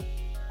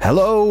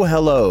Hello,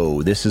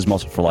 hello. This is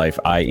Muscle for Life.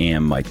 I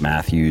am Mike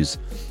Matthews.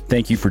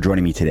 Thank you for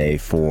joining me today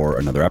for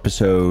another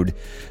episode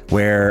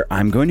where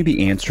I'm going to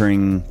be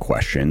answering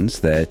questions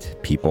that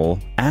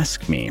people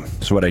ask me.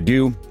 So what I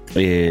do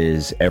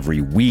is every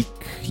week,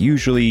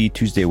 usually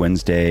Tuesday,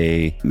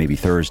 Wednesday, maybe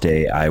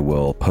Thursday, I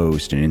will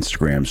post an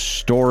Instagram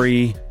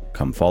story.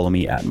 Come follow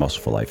me at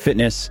Muscle for Life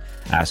Fitness,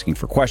 asking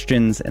for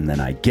questions. And then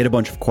I get a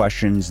bunch of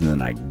questions and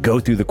then I go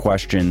through the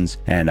questions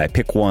and I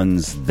pick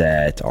ones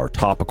that are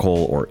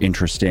topical or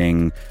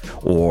interesting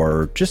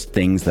or just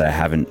things that I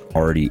haven't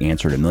already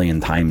answered a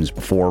million times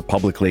before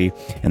publicly.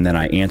 And then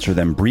I answer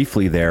them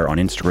briefly there on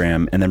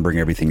Instagram and then bring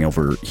everything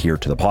over here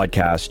to the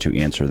podcast to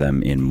answer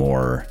them in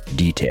more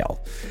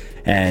detail.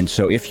 And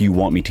so if you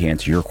want me to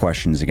answer your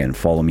questions, again,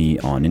 follow me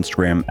on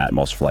Instagram at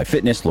Muscle for Life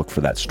Fitness. Look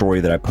for that story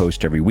that I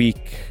post every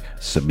week.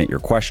 Submit your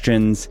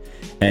questions,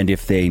 and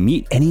if they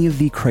meet any of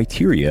the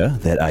criteria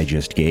that I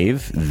just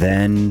gave,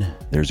 then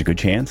there's a good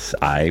chance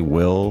I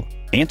will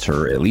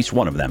answer at least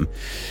one of them.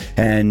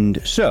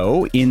 And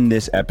so in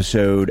this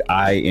episode,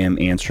 I am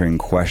answering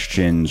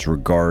questions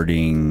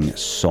regarding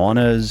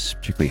saunas,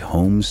 particularly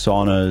home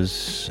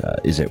saunas.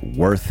 Is it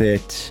worth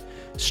it?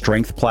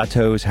 Strength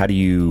plateaus. How do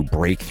you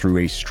break through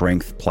a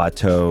strength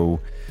plateau?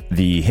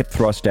 The hip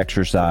thrust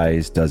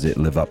exercise, does it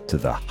live up to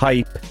the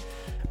hype?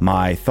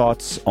 My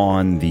thoughts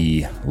on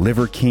the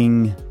Liver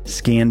King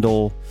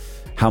scandal,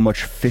 how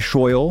much fish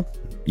oil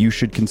you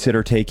should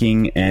consider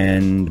taking,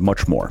 and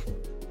much more.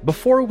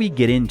 Before we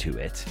get into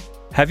it,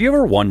 have you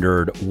ever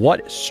wondered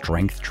what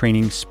strength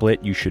training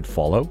split you should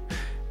follow?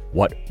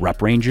 What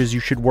rep ranges you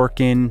should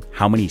work in?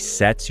 How many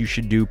sets you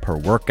should do per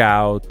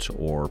workout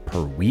or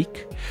per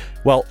week?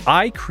 Well,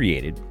 I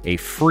created a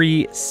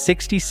free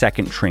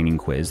 60-second training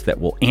quiz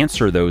that will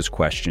answer those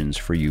questions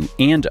for you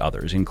and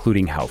others,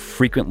 including how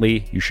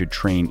frequently you should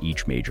train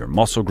each major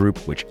muscle group,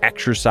 which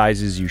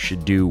exercises you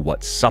should do,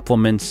 what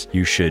supplements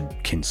you should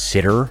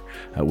consider,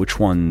 which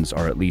ones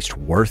are at least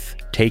worth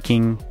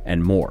taking,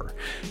 and more.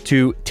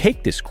 To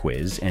take this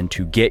quiz and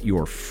to get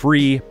your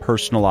free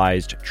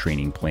personalized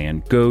training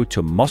plan, go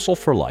to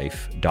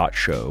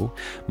muscleforlife.show,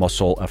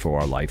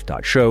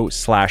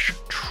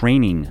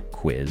 muscleforlife.show/training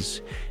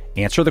quiz.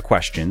 Answer the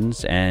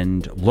questions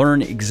and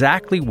learn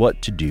exactly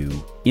what to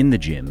do in the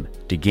gym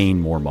to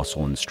gain more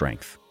muscle and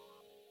strength.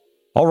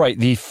 All right,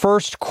 the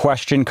first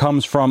question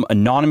comes from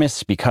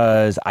Anonymous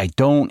because I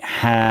don't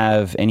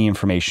have any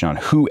information on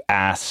who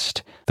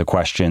asked the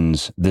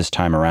questions this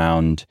time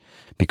around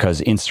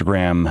because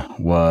Instagram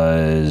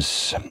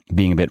was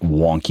being a bit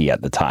wonky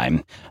at the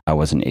time. I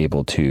wasn't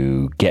able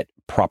to get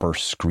proper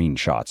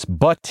screenshots.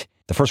 But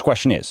the first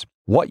question is,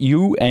 what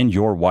you and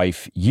your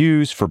wife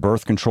use for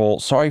birth control?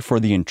 Sorry for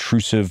the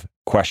intrusive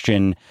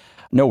question.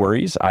 No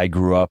worries. I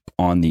grew up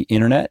on the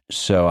internet,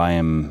 so I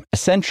am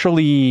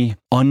essentially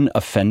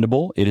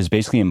unoffendable. It is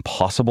basically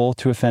impossible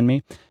to offend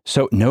me.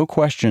 So no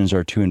questions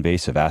are too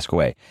invasive. Ask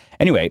away.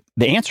 Anyway,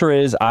 the answer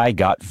is I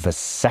got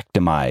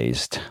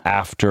vasectomized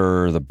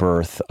after the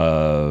birth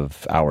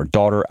of our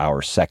daughter,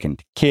 our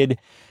second kid.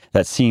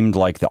 That seemed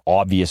like the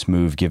obvious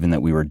move given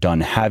that we were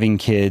done having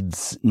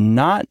kids,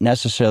 not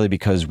necessarily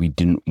because we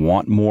didn't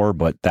want more,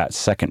 but that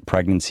second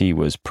pregnancy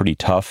was pretty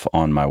tough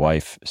on my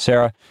wife,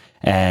 Sarah.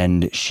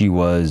 And she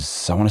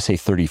was, I want to say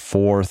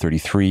 34,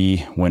 33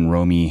 when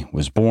Romy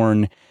was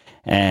born.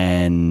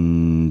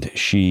 And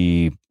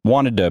she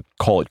wanted to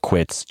call it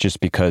quits just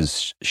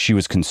because she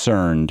was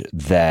concerned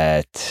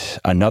that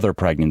another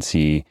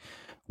pregnancy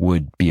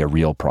would be a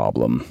real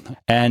problem.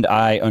 And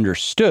I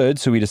understood,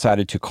 so we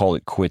decided to call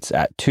it quits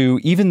at 2,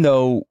 even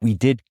though we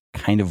did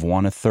kind of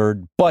want a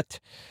third, but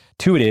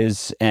 2 it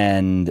is.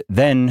 And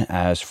then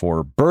as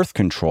for birth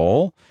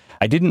control,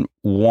 I didn't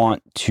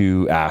want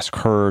to ask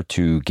her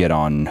to get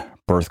on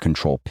birth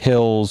control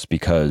pills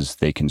because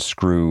they can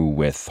screw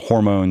with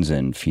hormones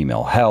and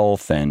female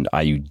health, and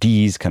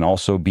IUDs can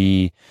also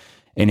be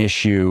an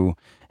issue,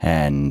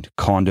 and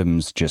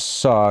condoms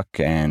just suck,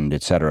 and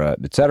et cetera,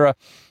 et cetera.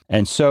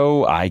 And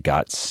so I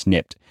got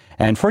snipped.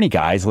 And for any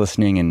guys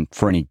listening and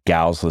for any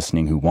gals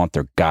listening who want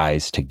their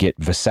guys to get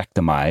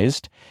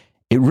vasectomized,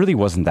 it really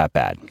wasn't that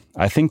bad.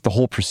 I think the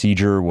whole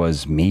procedure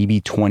was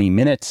maybe 20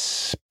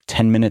 minutes,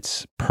 10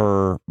 minutes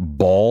per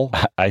ball,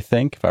 I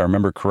think, if I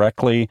remember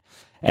correctly.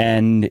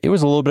 And it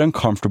was a little bit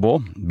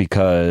uncomfortable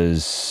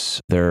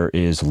because there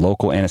is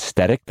local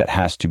anesthetic that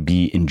has to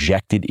be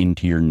injected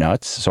into your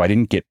nuts. So I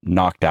didn't get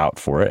knocked out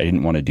for it. I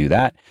didn't want to do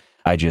that.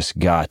 I just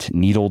got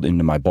needled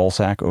into my ball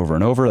sack over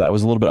and over. That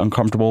was a little bit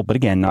uncomfortable, but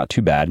again, not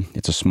too bad.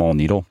 It's a small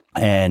needle.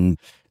 And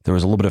there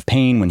was a little bit of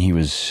pain when he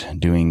was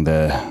doing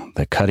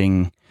the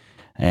cutting.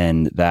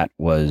 And that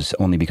was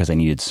only because I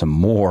needed some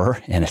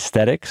more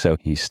anesthetic. So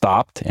he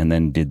stopped and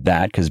then did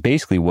that. Because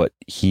basically what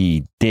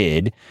he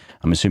did,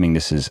 I'm assuming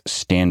this is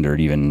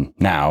standard even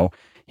now,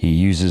 he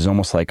uses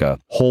almost like a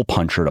hole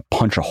puncher to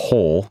punch a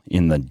hole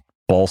in the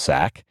ball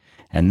sack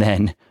and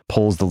then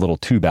pulls the little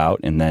tube out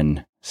and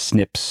then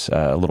snips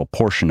a little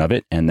portion of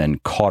it and then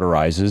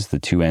cauterizes the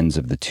two ends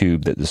of the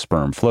tube that the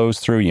sperm flows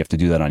through. You have to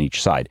do that on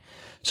each side.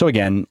 So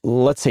again,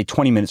 let's say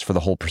 20 minutes for the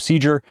whole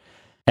procedure.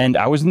 And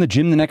I was in the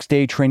gym the next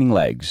day training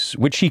legs,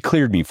 which he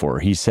cleared me for.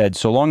 He said,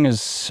 so long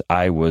as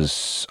I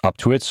was up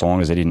to it, so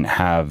long as I didn't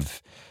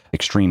have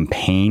extreme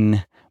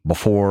pain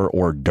before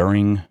or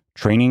during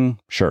training,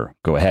 sure,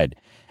 go ahead.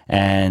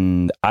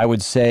 And I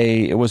would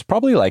say it was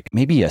probably like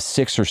maybe a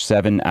 6 or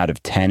 7 out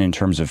of 10 in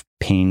terms of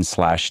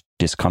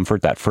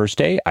pain/discomfort that first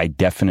day. I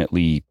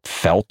definitely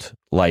felt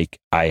like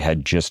I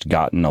had just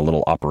gotten a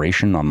little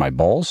operation on my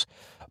balls,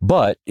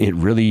 but it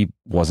really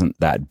wasn't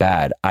that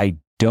bad. I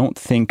don't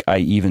think I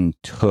even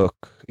took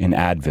an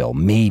Advil.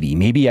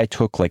 Maybe I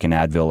took like an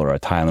Advil or a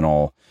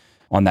Tylenol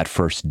on that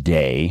first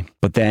day,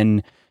 but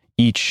then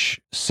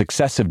each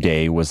successive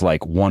day was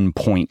like 1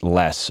 point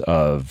less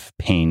of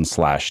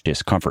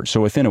pain/discomfort. So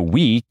within a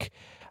week,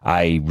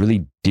 I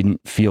really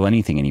didn't feel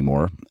anything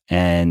anymore.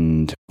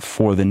 And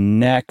for the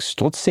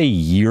next, let's say,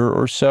 year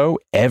or so,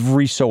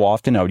 every so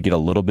often I would get a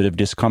little bit of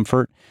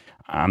discomfort.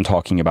 I'm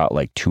talking about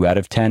like 2 out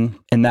of 10.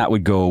 And that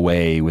would go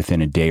away within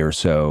a day or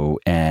so.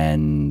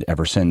 And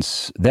ever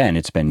since then,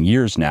 it's been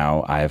years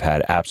now, I've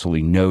had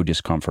absolutely no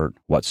discomfort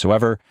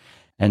whatsoever.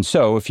 And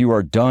so if you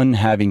are done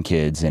having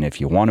kids and if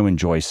you want to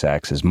enjoy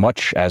sex as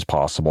much as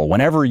possible,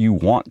 whenever you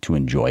want to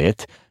enjoy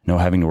it, no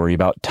having to worry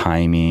about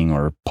timing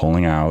or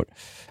pulling out,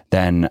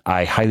 then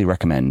I highly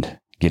recommend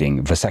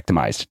getting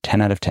vasectomized.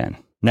 10 out of 10.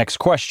 Next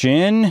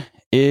question,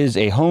 is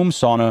a home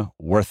sauna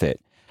worth it?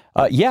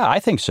 Yeah, I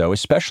think so,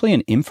 especially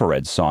an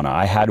infrared sauna.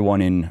 I had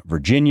one in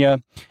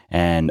Virginia,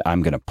 and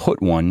I'm going to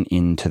put one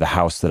into the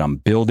house that I'm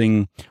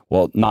building.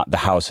 Well, not the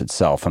house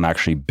itself. I'm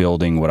actually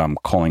building what I'm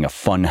calling a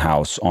fun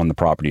house on the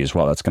property as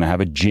well. That's going to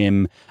have a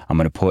gym. I'm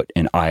going to put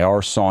an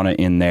IR sauna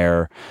in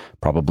there,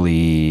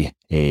 probably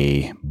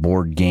a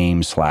board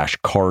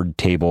game/card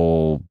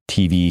table,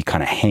 TV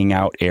kind of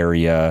hangout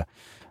area,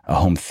 a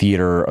home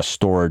theater, a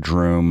storage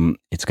room.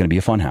 It's going to be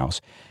a fun house.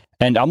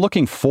 And I'm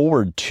looking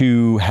forward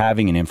to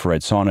having an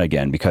infrared sauna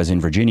again, because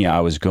in Virginia, I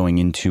was going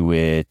into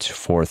it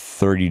for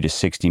 30 to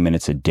 60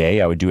 minutes a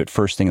day. I would do it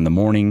first thing in the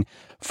morning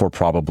for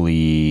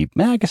probably,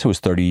 I guess it was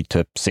 30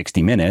 to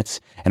 60 minutes.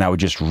 And I would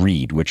just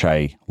read, which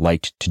I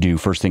liked to do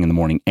first thing in the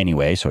morning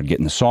anyway. So I'd get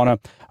in the sauna,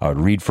 I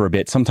would read for a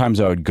bit. Sometimes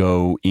I would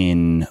go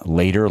in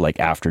later, like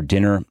after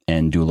dinner,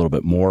 and do a little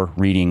bit more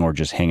reading or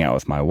just hang out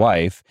with my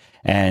wife.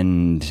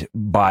 And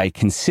by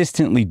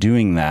consistently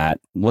doing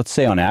that, let's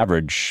say on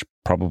average,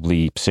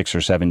 probably 6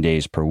 or 7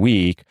 days per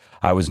week,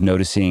 I was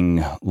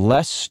noticing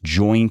less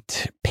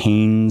joint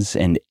pains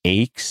and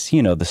aches,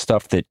 the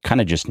stuff that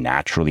kind of just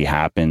naturally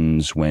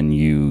happens when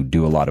you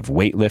do a lot of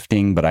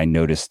weightlifting, but I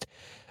noticed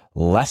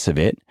less of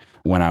it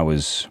when I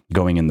was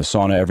going in the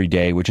sauna every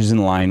day, which is in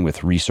line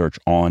with research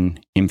on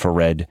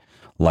infrared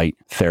light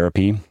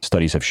therapy.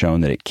 Studies have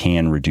shown that it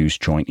can reduce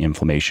joint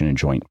inflammation and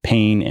joint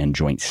pain and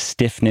joint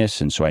stiffness,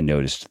 and so I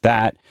noticed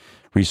that.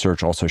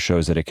 Research also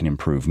shows that it can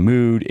improve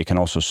mood. It can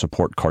also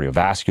support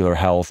cardiovascular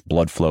health,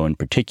 blood flow in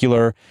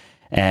particular.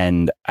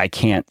 And I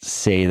can't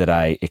say that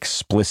I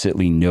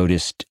explicitly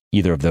noticed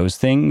either of those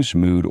things,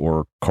 mood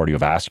or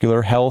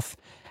cardiovascular health.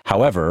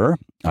 However,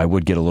 I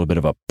would get a little bit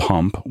of a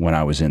pump when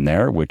I was in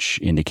there, which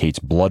indicates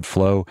blood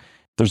flow.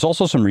 There's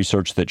also some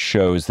research that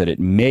shows that it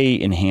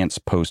may enhance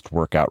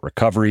post-workout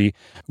recovery,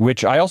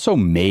 which I also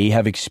may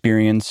have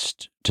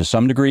experienced to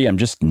some degree. I'm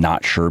just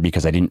not sure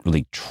because I didn't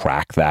really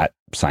track that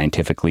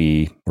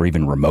scientifically or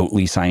even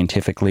remotely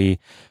scientifically.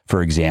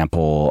 For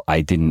example,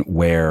 I didn't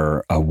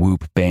wear a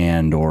Whoop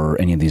band or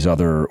any of these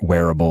other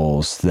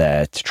wearables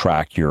that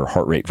track your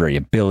heart rate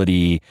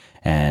variability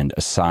and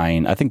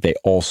assign. I think they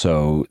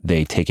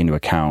take into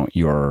account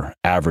your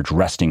average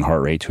resting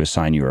heart rate to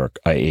assign you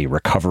a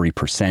recovery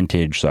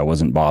percentage. So I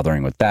wasn't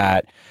bothering with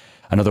that.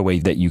 Another way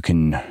that you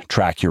can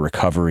track your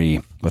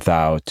recovery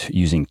without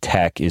using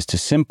tech is to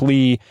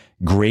simply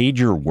grade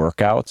your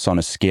workouts on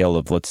a scale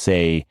of, let's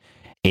say,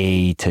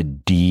 A to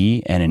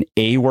D. And an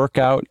A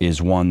workout is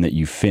one that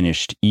you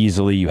finished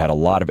easily. You had a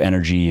lot of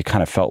energy. You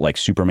kind of felt like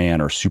Superman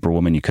or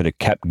Superwoman. You could have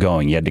kept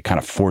going. You had to kind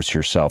of force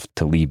yourself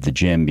to leave the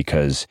gym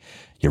because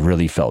you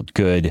really felt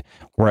good.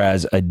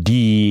 Whereas a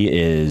D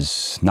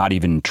is not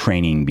even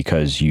training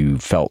because you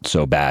felt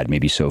so bad,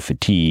 maybe so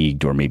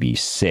fatigued or maybe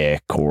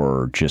sick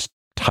or just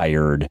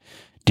tired,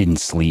 didn't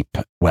sleep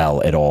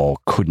well at all,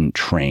 couldn't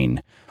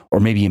train.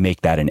 Or maybe you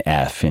make that an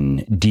F,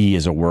 and D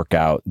is a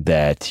workout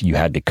that you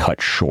had to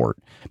cut short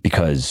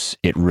because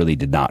it really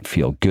did not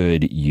feel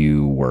good.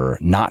 You were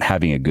not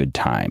having a good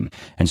time.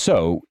 And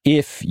so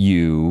if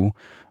you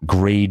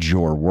grade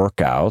your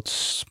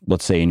workouts,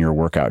 let's say in your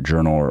workout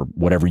journal or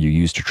whatever you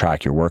use to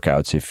track your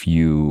workouts, if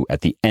you,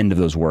 at the end of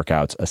those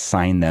workouts,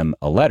 assign them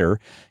a letter,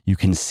 you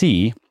can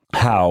see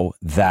how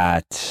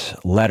that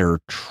letter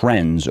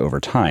trends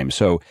over time.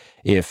 So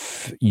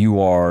if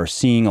you are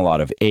seeing a lot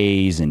of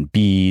A's and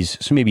B's,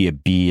 so maybe a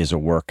B is a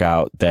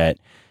workout that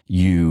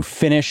you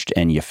finished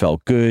and you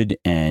felt good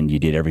and you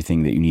did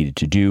everything that you needed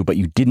to do, but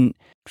you didn't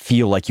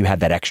feel like you had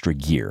that extra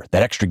gear.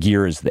 That extra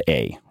gear is the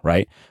A,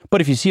 right? But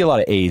if you see a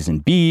lot of A's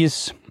and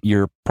B's,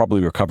 you're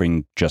probably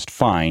recovering just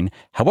fine.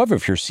 However,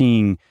 if you're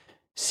seeing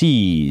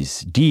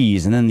C's,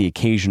 D's, and then the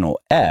occasional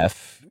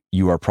F,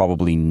 you are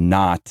probably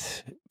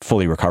not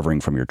fully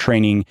recovering from your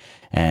training,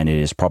 and it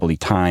is probably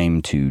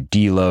time to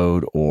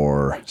deload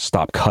or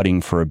stop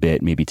cutting for a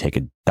bit, maybe take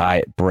a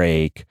diet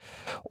break,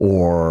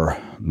 or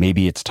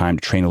maybe it's time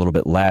to train a little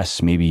bit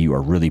less. Maybe you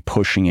are really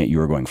pushing it. You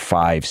are going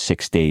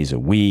 5-6 days a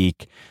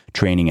week,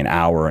 training an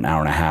hour and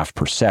a half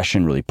per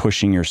session, really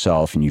pushing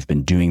yourself, and you've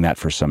been doing that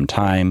for some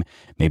time.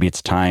 Maybe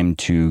it's time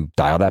to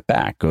dial that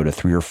back, go to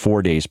 3 or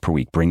 4 days per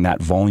week, bring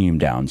that volume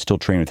down, still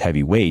train with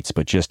heavy weights,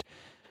 but just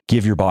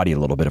give your body a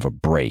little bit of a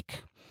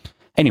break.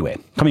 Anyway,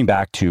 coming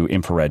back to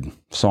infrared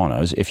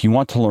saunas, if you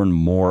want to learn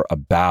more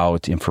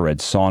about infrared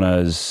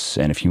saunas,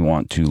 and if you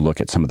want to look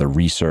at some of the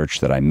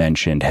research that I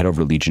mentioned, head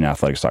over to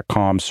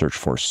legionathletics.com, search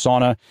for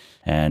sauna,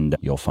 and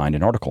you'll find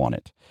an article on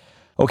it.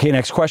 Okay,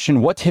 next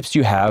question. What tips do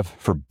you have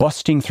for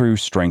busting through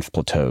strength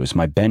plateaus?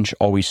 My bench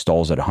always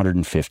stalls at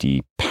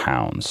 150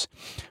 pounds.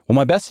 Well,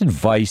 my best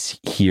advice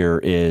here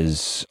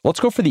is let's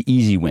go for the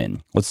easy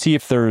win. Let's see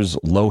if there's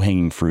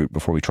low-hanging fruit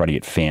before we try to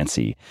get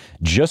fancy.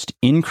 Just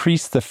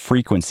increase the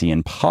frequency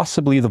and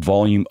possibly the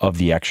volume of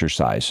the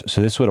exercise.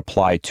 So this would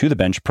apply to the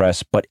bench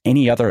press, but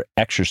any other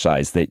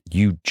exercise that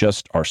you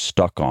just are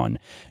stuck on.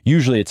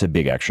 Usually it's a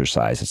big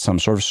exercise. It's some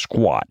sort of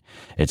squat.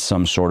 It's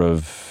some sort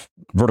of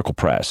vertical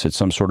press. It's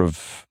some sort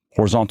of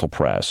horizontal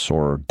press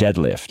or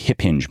deadlift,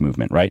 hip hinge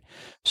movement, right?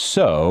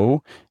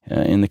 So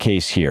in the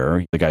case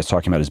here, the guy's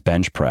talking about his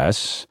bench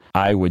press.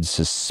 I would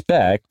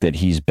suspect that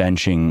he's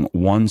benching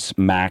once,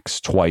 max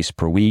twice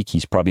per week.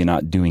 He's probably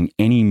not doing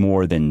any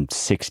more than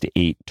 6 to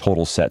 8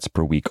 total sets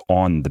per week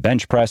on the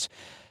bench press.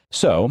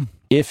 So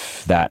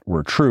if that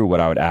were true,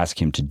 what I would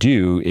ask him to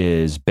do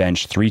is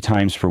bench 3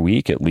 times per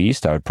week at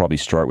least. I would probably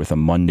start with a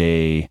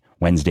Monday,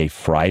 Wednesday,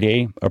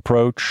 Friday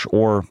approach,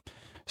 or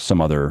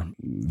some other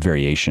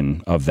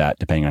variation of that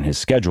depending on his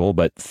schedule,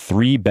 but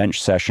 3 bench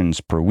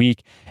sessions per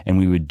week, and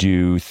we would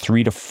do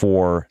 3 to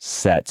 4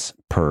 sets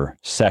per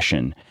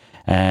session.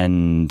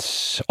 And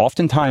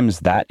oftentimes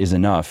that is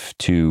enough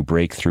to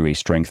break through a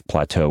strength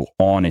plateau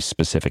on a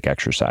specific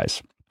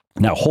exercise.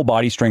 Now, whole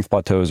body strength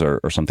plateaus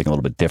are something a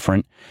little bit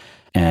different.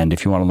 And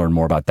if you want to learn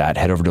more about that,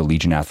 head over to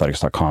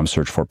legionathletics.com,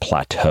 search for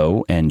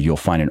plateau, and you'll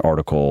find an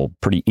article,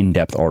 pretty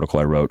in-depth article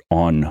I wrote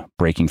on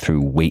breaking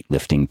through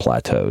weightlifting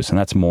plateaus. And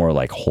that's more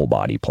like whole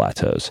body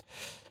plateaus.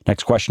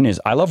 Next question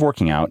is, I love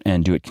working out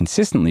and do it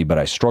consistently, but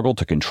I struggle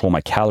to control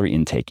my calorie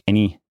intake.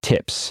 Any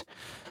tips?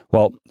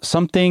 Well,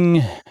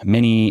 something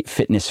many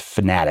fitness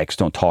fanatics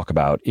don't talk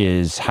about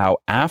is how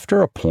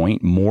after a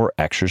point, more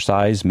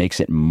exercise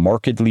makes it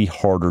markedly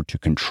harder to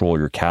control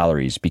your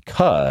calories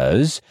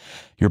because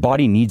your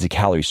body needs a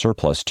calorie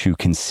surplus to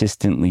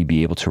consistently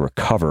be able to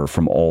recover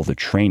from all the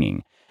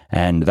training.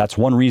 And that's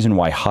one reason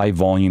why high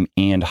volume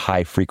and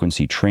high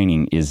frequency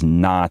training is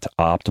not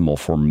optimal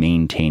for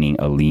maintaining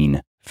a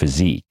lean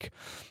physique.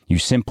 You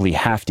simply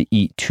have to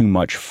eat too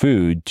much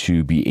food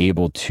to be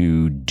able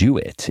to do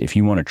it. If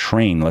you want to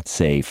train, let's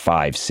say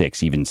 5,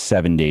 6, even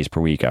 7 days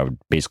per week, I would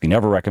basically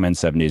never recommend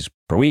 7 days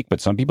per week, but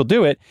some people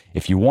do it.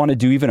 If you want to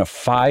do even a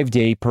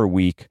 5-day per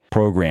week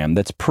program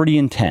that's pretty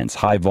intense,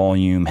 high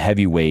volume,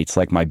 heavy weights,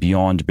 like my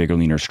Beyond Bigger,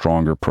 Leaner,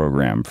 Stronger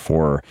program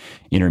for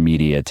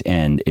intermediate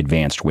and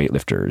advanced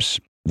weightlifters.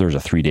 There's a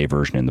 3-day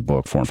version in the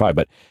book, 4 and 5.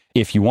 But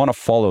if you want to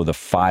follow the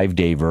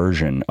 5-day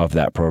version of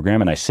that program,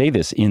 and I say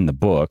this in the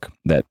book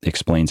that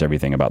explains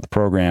everything about the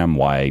program,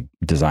 why I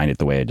designed it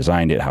the way I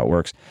designed it, how it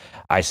works.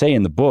 I say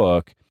in the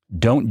book,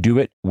 don't do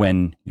it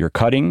when you're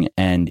cutting.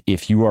 And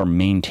if you are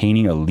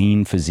maintaining a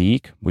lean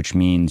physique, which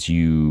means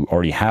you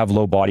already have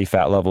low body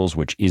fat levels,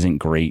 which isn't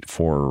great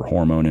for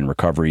hormone and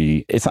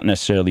recovery. It's not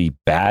necessarily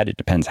bad. It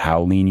depends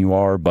how lean you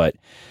are, but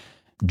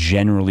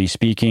generally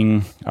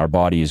speaking, our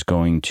body is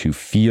going to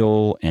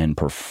feel and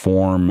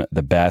perform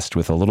the best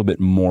with a little bit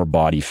more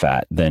body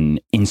fat than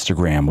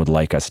Instagram would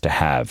like us to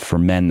have. For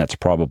men, that's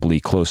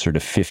probably closer to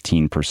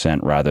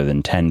 15% rather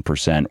than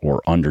 10%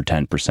 or under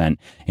 10%.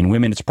 In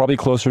women, it's probably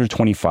closer to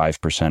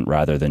 25%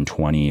 rather than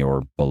 20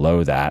 or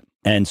below that.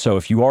 And so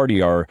if you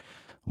already are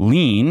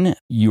lean,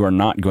 you are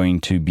not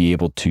going to be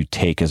able to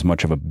take as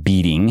much of a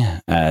beating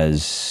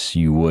as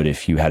you would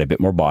if you had a bit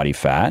more body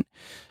fat,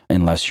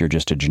 unless you're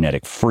just a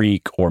genetic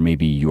freak, or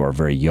maybe you are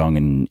very young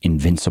and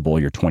invincible,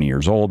 you're 20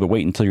 years old, but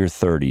wait until you're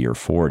 30 or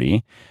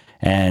 40.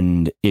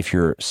 And if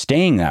you're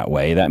staying that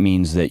way, that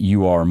means that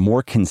you are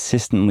more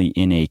consistently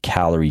in a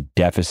calorie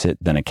deficit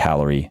than a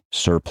calorie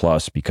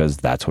surplus, because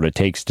that's what it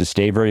takes to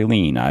stay very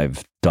lean.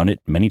 I've done it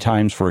many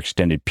times for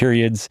extended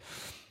periods.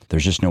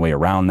 There's just no way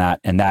around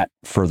that. And that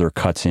further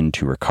cuts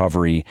into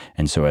recovery.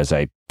 And so as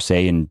I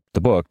say in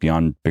the book,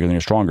 Beyond Bigger, Leaner,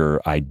 Stronger,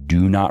 I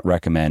do not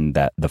recommend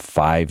that the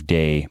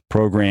 5-day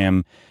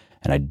program,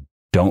 and I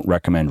don't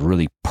recommend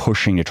really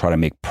pushing to try to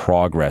make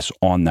progress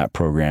on that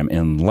program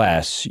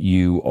unless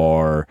you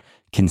are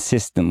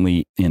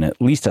consistently in at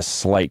least a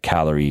slight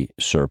calorie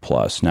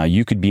surplus. Now,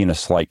 you could be in a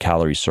slight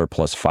calorie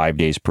surplus 5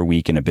 days per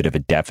week and a bit of a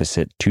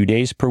deficit 2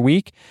 days per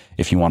week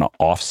if you want to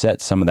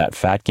offset some of that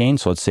fat gain.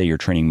 So let's say you're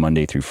training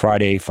Monday through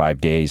Friday, 5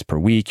 days per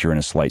week, you're in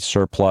a slight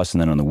surplus, and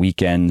then on the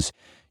weekends,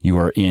 you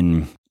are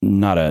in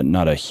not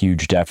a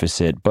huge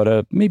deficit,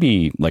 but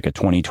maybe like a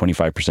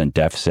 20-25%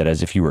 deficit,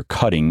 as if you were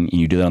cutting and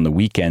you do that on the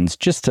weekends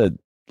just to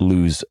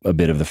lose a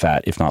bit of the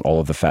fat, if not all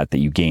of the fat that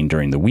you gain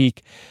during the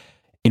week.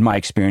 In my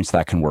experience,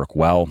 that can work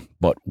well,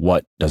 but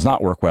what does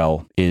not work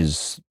well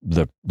is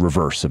the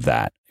reverse of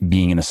that.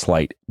 Being in a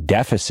slight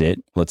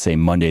deficit, let's say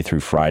Monday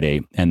through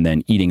Friday, and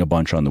then eating a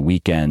bunch on the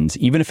weekends,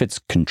 even if it's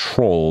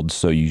controlled,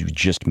 so you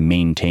just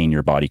maintain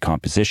your body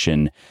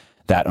composition,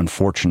 that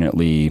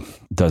unfortunately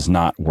does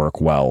not work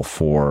well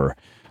for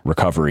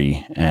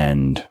recovery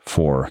and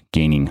for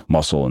gaining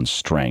muscle and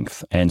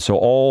strength. And so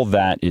all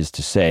that is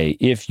to say,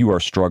 if you are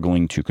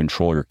struggling to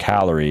control your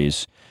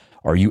calories,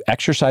 are you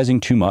exercising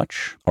too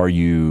much? Are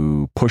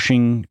you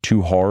pushing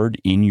too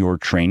hard in your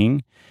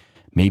training?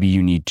 Maybe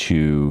you need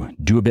to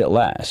do a bit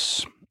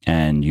less,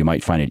 and you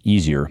might find it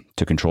easier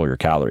to control your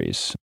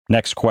calories.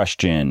 Next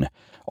question,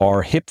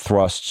 are hip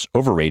thrusts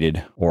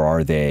overrated, or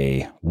are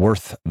they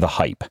worth the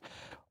hype?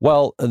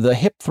 Well, the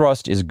hip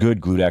thrust is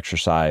good glute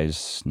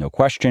exercise, no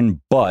question,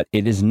 but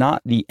it is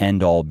not the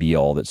end-all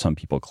be-all that some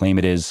people claim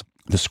it is.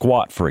 The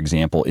squat, for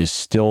example, is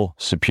still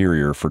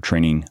superior for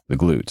training the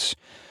glutes.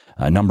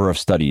 A number of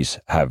studies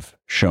have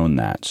shown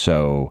that.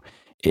 So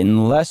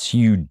unless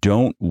you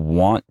don't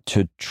want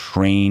to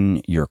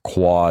train your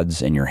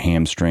quads and your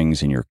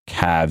hamstrings and your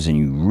calves, and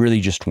you really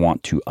just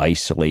want to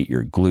isolate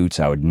your glutes,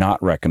 I would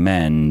not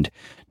recommend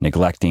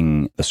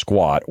neglecting the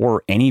squat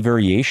or any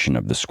variation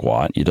of the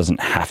squat. It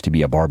doesn't have to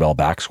be a barbell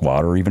back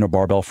squat or even a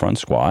barbell front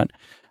squat.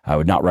 I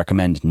would not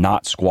recommend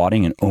not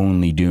squatting and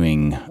only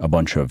doing a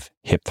bunch of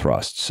hip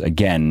thrusts.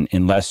 Again,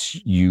 unless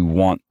you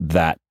want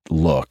that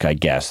look, I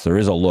guess. There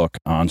is a look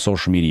on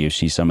social media. You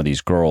see some of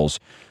these girls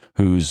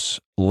whose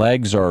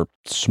legs are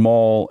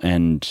small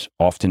and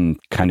often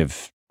kind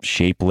of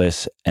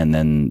shapeless, and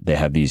then they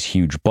have these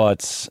huge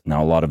butts.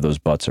 Now, a lot of those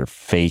butts are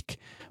fake,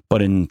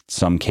 but in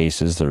some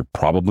cases, they're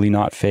probably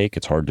not fake.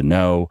 It's hard to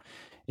know.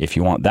 If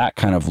you want that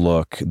kind of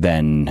look,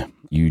 then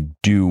you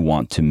do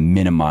want to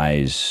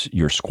minimize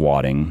your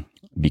squatting,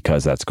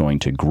 because that's going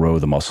to grow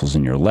the muscles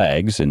in your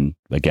legs. And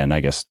again, I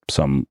guess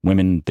some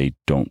women, they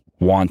don't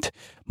want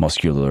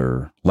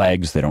muscular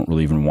legs. They don't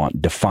really even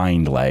want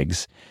defined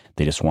legs.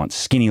 They just want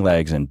skinny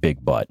legs and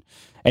big butt.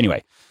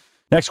 Anyway,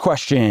 next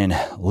question,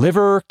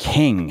 Liver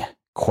King,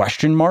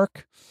 question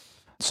mark.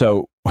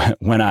 So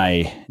when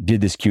I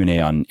did this Q&A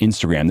on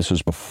Instagram, this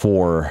was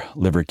before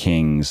Liver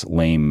King's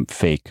lame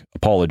fake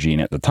apology.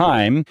 And at the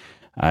time,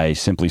 I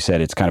simply said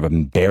it's kind of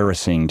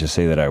embarrassing to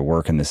say that I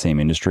work in the same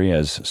industry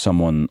as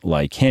someone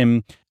like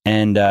him.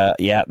 And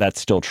yeah, that's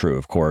still true,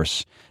 of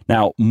course.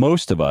 Now,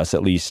 most of us,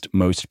 at least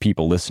most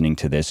people listening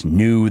to this,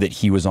 knew that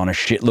he was on a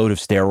shitload of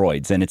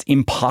steroids, and it's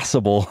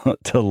impossible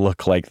to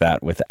look like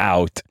that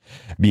without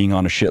being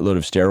on a shitload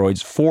of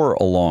steroids for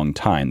a long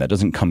time. That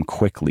doesn't come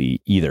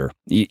quickly either,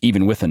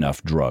 even with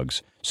enough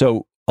drugs.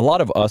 So a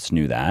lot of us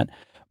knew that.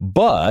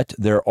 But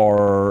there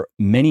are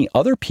many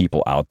other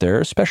people out there,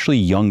 especially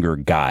younger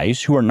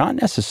guys, who are not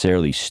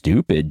necessarily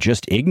stupid,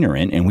 just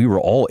ignorant. And we were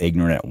all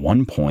ignorant at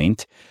one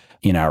point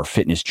in our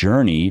fitness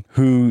journey,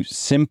 who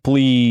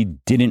simply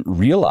didn't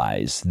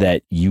realize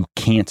that you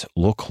can't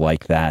look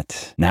like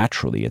that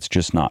naturally. It's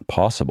just not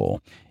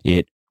possible.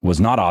 It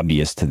was not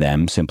obvious to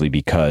them simply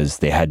because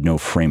they had no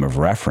frame of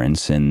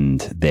reference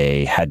and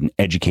they hadn't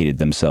educated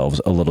themselves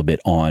a little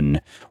bit on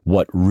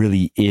what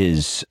really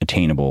is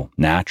attainable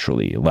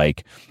naturally.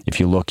 Like if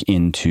you look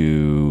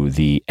into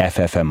the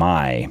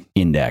FFMI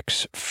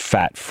index,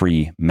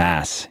 fat-free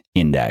mass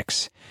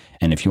index,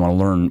 and if you want to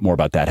learn more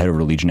about that, head over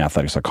to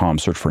legionathletics.com,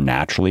 search for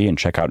naturally, and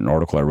check out an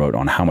article I wrote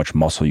on how much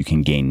muscle you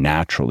can gain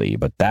naturally.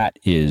 But that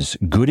is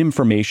good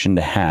information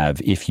to have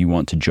if you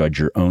want to judge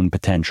your own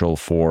potential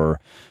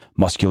for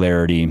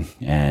muscularity,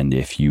 and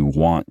if you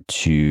want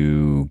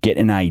to get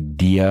an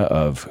idea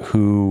of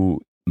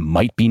who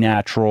might be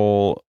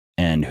natural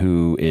and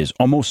who is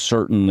almost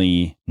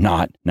certainly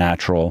not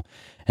natural.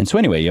 And so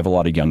anyway, you have a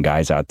lot of young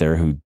guys out there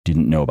who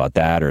didn't know about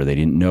that, or they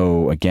didn't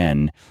know,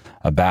 again,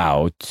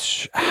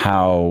 about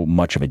how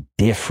much of a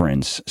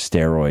difference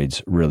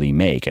steroids really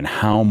make and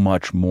how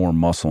much more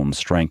muscle and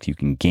strength you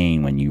can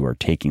gain when you are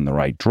taking the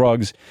right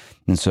drugs.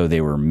 And so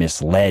they were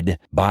misled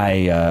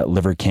by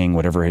Liver King,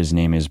 whatever his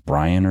name is,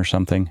 Brian or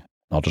something.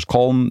 I'll just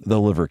call him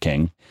the Liver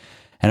King.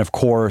 And of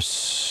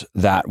course,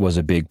 that was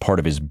a big part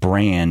of his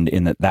brand,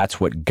 in that that's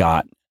what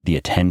got the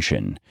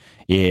attention.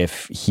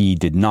 If he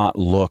did not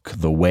look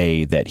the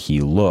way that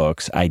he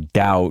looks, I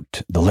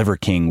doubt the Liver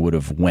King would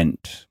have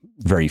went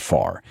very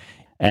far.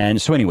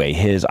 And so anyway,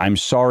 his "I'm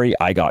sorry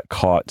I got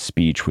caught"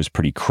 speech was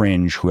pretty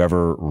cringe.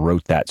 Whoever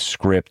wrote that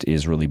script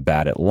is really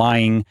bad at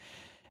lying.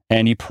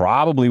 And he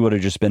probably would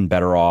have just been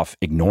better off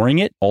ignoring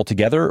it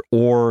altogether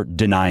or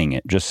denying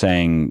it, just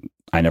saying,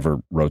 "I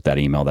never wrote that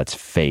email, that's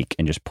fake,"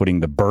 and just putting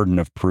the burden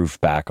of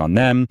proof back on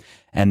them.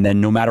 And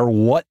then no matter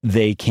what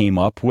they came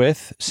up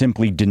with,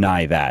 simply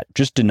deny that.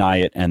 Just deny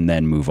it and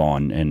then move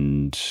on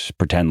and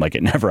pretend like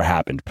it never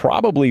happened.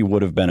 Probably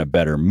would have been a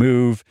better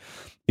move,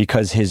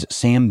 because his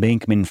Sam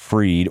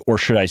Bankman-Fried, or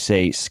should I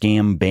say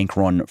scam bank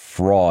run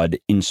fraud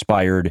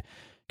inspired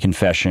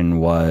confession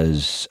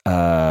was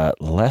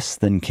less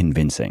than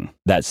convincing.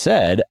 That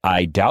said,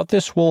 I doubt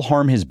this will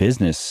harm his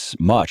business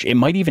much. It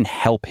might even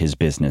help his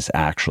business,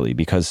 actually,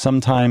 because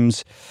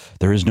sometimes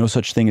there is no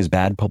such thing as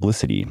bad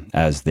publicity,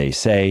 as they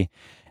say.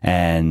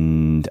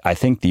 And I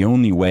think the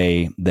only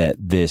way that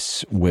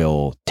this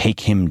will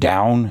take him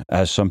down,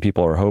 as some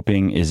people are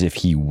hoping, is if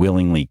he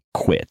willingly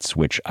quits,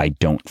 which I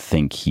don't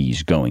think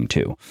he's going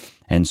to.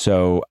 And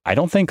so I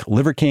don't think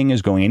Liver King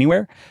is going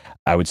anywhere.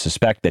 I would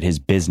suspect that his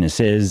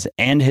businesses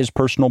and his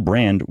personal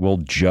brand will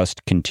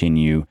just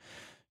continue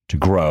to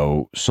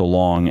grow so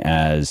long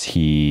as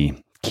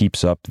he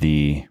keeps up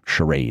the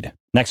charade.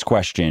 Next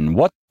question.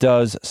 What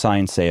does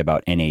science say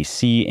about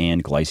NAC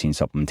and glycine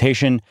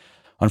supplementation?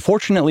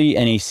 Unfortunately,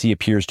 NAC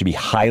appears to be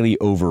highly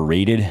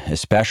overrated,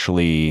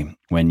 especially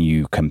when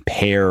you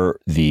compare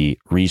the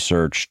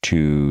research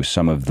to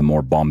some of the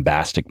more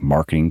bombastic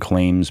marketing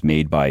claims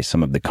made by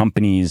some of the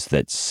companies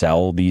that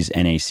sell these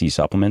NAC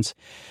supplements.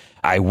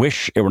 I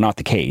wish it were not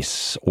the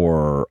case,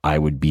 or I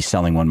would be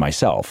selling one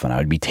myself and I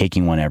would be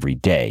taking one every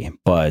day.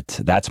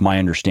 But that's my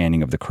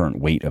understanding of the current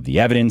weight of the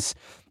evidence.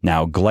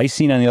 Now,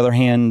 glycine, on the other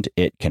hand,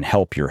 it can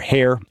help your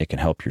hair, it can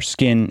help your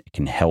skin, it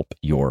can help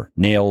your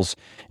nails.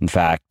 In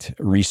fact,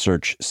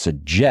 research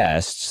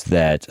suggests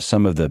that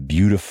some of the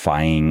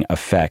beautifying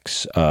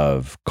effects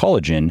of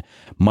collagen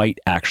might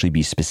actually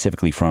be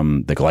specifically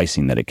from the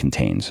glycine that it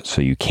contains. So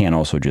you can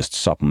also just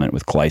supplement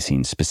with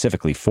glycine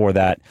specifically for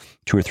that,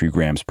 2 or 3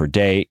 grams per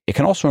day. It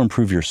can also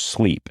improve your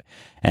sleep.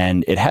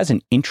 And it has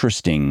an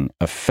interesting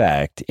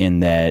effect in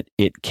that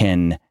it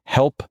can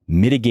help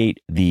mitigate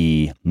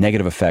the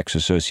negative effects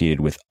associated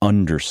with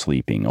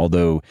undersleeping,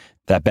 although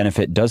that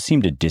benefit does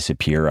seem to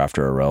disappear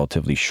after a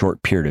relatively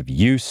short period of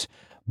use,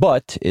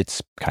 but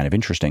it's kind of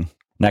interesting.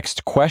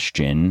 Next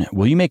question,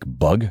 will you make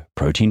bug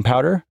protein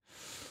powder?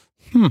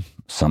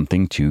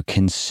 Something to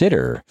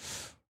consider.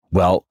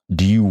 Well,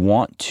 do you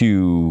want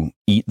to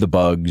eat the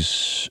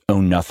bugs,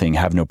 own nothing,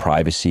 have no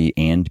privacy,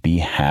 and be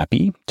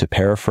happy? To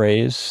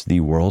paraphrase the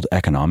World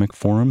Economic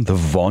Forum, the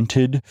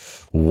vaunted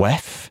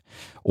WEF?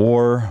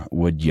 Or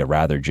would you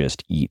rather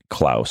just eat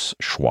Klaus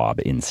Schwab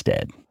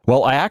instead?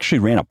 Well, I actually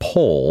ran a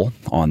poll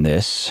on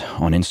this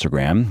on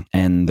Instagram,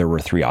 and there were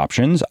 3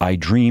 options. I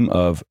dream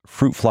of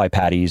fruit fly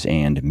patties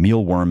and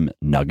mealworm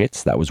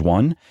nuggets. That was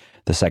one.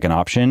 The second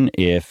option,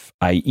 if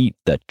I eat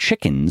the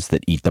chickens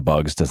that eat the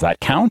bugs, does that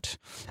count?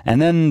 And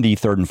then the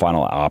third and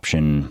final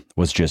option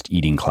was just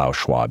eating Klaus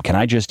Schwab. Can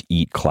I just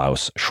eat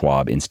Klaus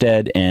Schwab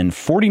instead? And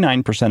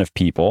 49% of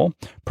people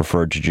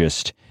preferred to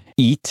just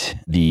eat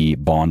the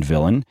Bond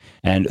villain,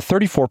 and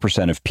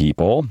 34% of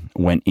people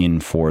went in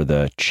for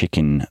the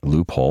chicken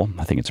loophole.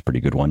 I think it's a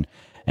pretty good one.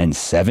 And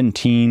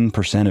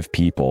 17% of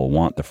people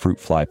want the fruit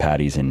fly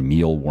patties and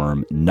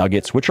mealworm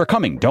nuggets, which are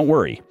coming. Don't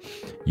worry.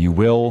 You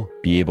will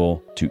be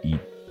able to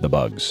eat the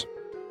bugs.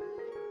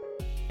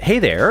 Hey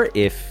there.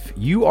 If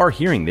you are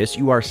hearing this,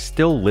 you are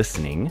still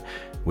listening,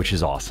 which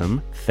is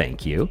awesome.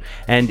 Thank you.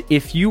 And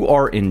if you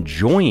are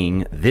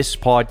enjoying this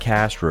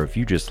podcast, or if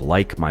you just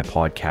like my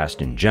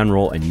podcast in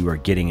general and you are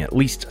getting at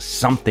least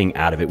something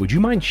out of it, would you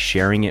mind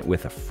sharing it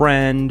with a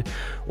friend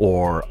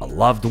or a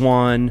loved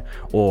one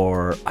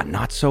or a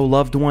not so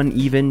loved one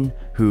even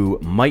who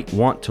might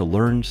want to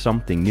learn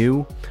something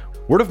new?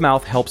 Word of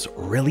mouth helps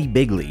really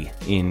bigly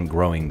in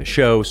growing the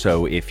show.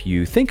 So if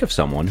you think of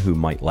someone who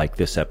might like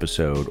this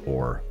episode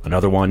or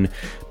another one,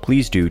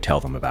 please do tell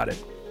them about it.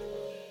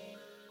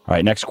 All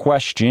right, next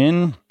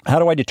question. How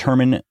do I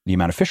determine the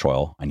amount of fish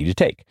oil I need to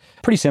take?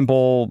 Pretty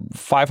simple,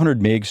 500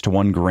 mgs to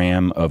 1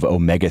 gram of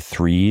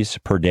omega-3s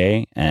per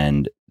day.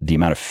 And the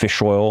amount of fish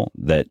oil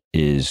that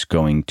is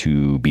going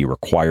to be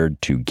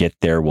required to get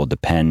there will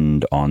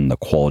depend on the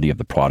quality of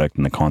the product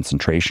and the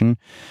concentration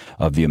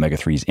of the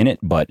omega-3s in it.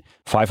 But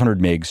 500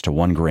 mgs to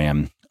 1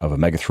 gram of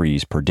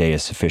omega-3s per day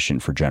is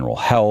sufficient for general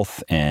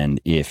health.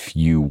 And if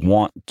you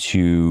want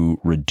to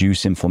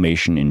reduce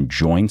inflammation in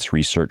joints,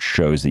 research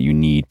shows that you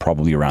need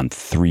probably around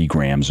 3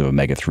 grams of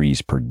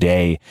omega-3s per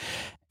day.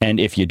 And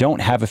if you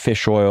don't have a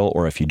fish oil,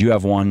 or if you do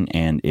have one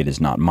and it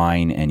is not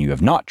mine and you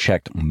have not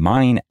checked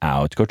mine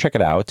out, go check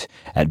it out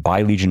at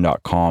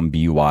buylegion.com,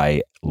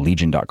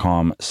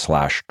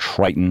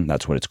 buylegion.com/Triton.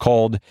 That's what it's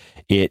called.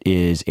 It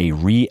is a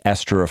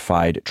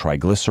re-esterified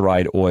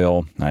triglyceride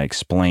oil. I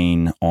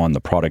explain on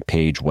the product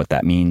page what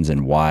that means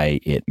and why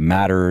it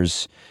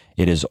matters.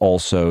 It is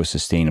also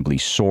sustainably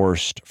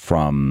sourced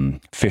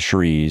from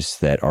fisheries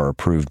that are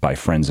approved by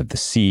Friends of the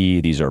Sea.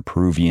 These are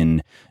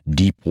Peruvian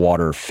deep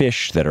water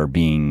fish that are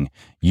being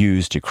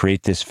used to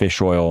create this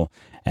fish oil.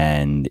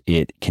 And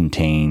it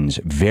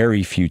contains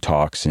very few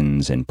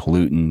toxins and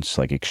pollutants,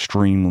 like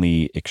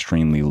extremely,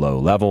 extremely low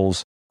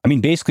levels. I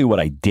mean, basically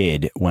what I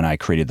did when I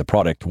created the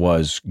product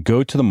was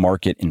go to the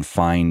market and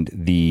find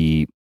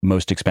the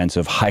most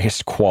expensive,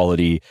 highest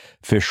quality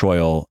fish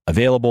oil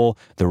available.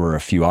 There were a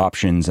few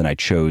options and I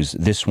chose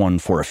this one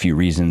for a few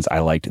reasons. I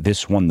liked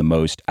this one the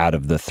most out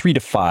of the 3 to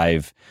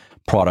 5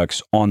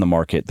 products on the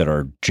market that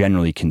are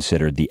generally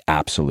considered the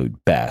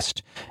absolute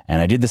best.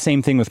 And I did the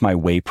same thing with my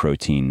whey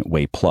protein,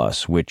 Whey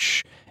Plus,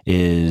 which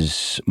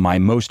is my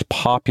most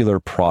popular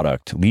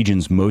product,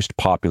 Legion's most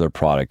popular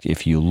product.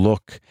 If you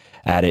look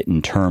at it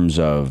in terms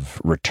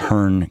of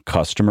return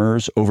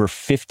customers, over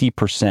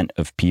 50%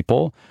 of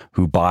people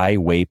who buy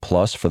Whey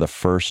Plus for the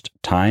first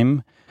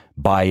time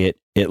buy it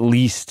at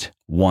least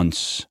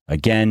once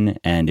again.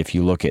 And if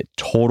you look at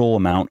total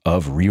amount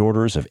of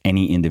reorders of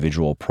any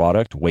individual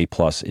product, Whey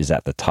Plus is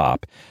at the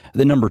top.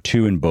 The number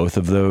 2 in both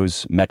of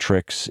those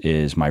metrics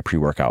is my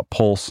pre-workout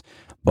Pulse.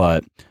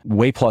 But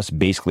Whey Plus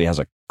basically has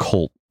a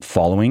cult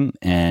following.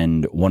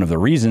 And one of the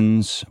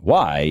reasons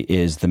why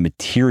is the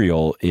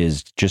material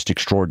is just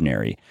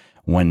extraordinary.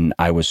 When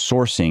I was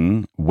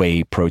sourcing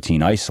whey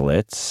protein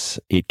isolates,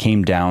 it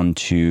came down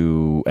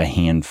to a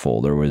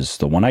handful. There was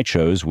the one I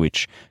chose,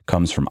 which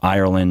comes from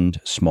Ireland,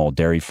 small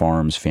dairy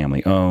farms,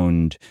 family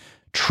owned,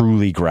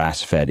 truly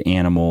grass-fed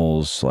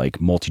animals,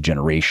 like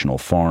multi-generational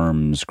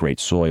farms, great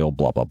soil,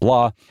 blah, blah,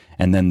 blah.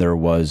 And then there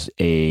was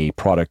a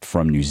product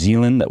from New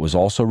Zealand that was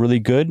also really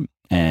good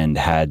and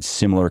had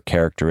similar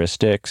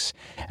characteristics.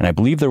 And I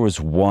believe there was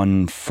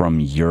one from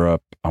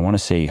Europe, I want to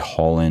say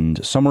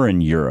Holland, somewhere in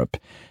Europe.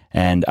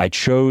 And I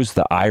chose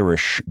the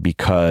Irish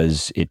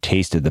because it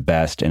tasted the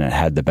best and it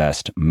had the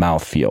best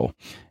mouthfeel.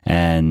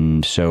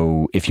 And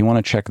so if you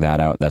want to check that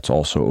out, that's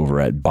also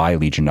over at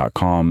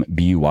buylegion.com,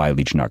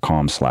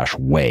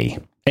 buylegion.com/whey.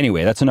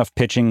 Anyway, that's enough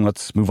pitching.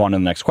 Let's move on to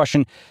the next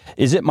question.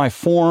 Is it my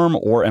form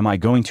or am I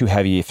going too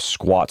heavy if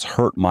squats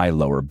hurt my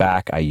lower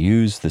back? I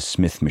use the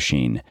Smith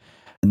machine.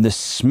 The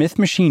Smith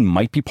machine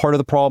might be part of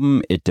the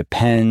problem. It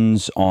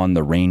depends on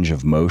the range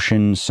of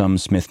motion. Some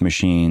Smith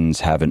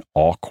machines have an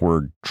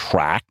awkward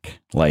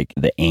track, like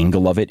the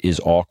angle of it is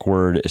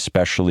awkward,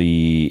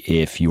 especially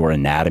if your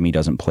anatomy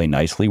doesn't play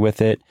nicely with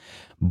it.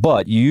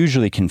 But you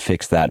usually can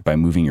fix that by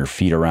moving your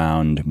feet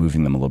around,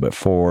 moving them a little bit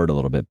forward, a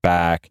little bit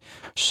back.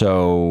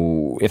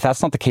 So if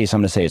that's not the case, I'm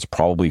going to say it's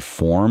probably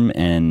form.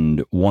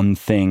 And one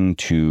thing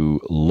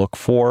to look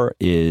for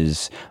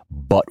is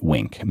butt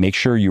wink. Make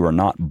sure you are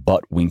not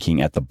butt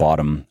winking at the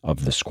bottom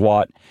of the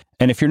squat.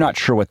 And if you're not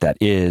sure what that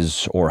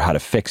is or how to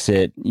fix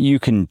it, you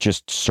can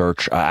just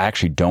search. I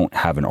actually don't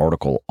have an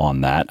article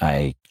on that.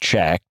 I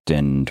checked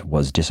and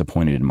was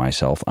disappointed in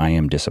myself. I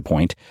am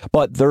disappointed.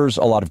 But there's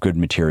a lot of good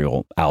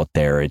material out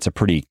there. It's a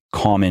pretty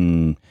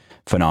common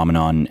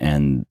phenomenon,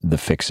 and the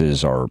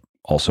fixes are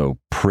also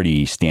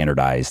pretty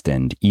standardized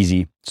and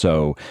easy.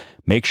 So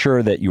make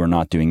sure that you are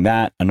not doing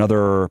that.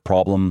 Another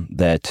problem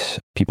that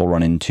people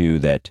run into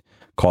that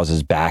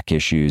causes back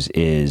issues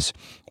is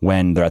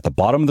when they're at the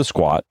bottom of the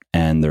squat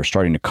and they're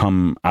starting to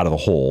come out of the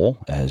hole,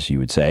 as you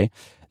would say,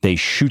 they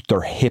shoot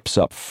their hips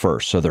up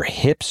first. So their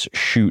hips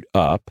shoot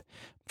up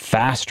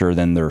faster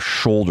than their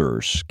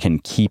shoulders can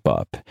keep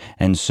up.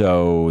 And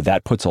so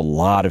that puts a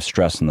lot of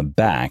stress on the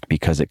back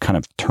because it kind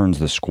of turns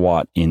the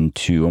squat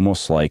into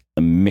almost like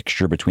a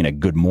mixture between a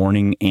good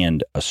morning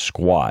and a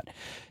squat.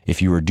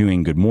 If you were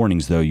doing good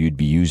mornings, though, you'd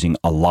be using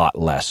a lot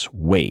less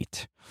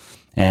weight.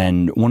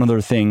 And one other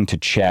thing to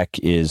check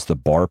is the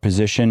bar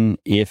position.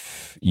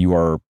 If you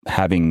are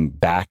having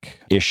back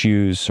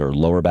issues or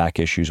lower back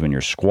issues when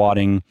you're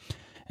squatting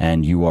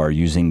and you are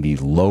using the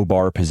low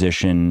bar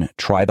position,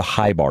 try the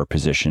high bar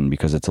position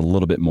because it's a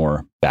little bit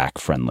more back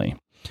friendly.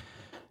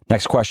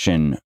 Next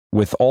question.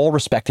 With all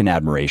respect and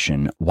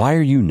admiration, why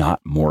are you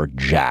not more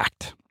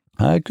jacked?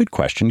 Good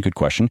question. Good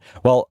question.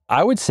 Well,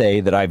 I would say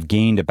that I've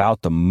gained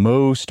about the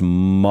most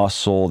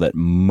muscle that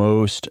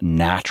most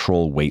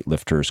natural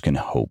weightlifters can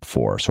hope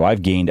for. So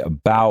I've gained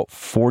about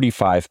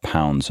 45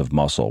 pounds of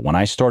muscle. When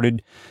I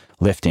started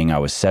lifting, I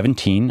was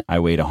 17. I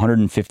weighed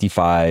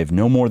 155,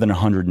 no more than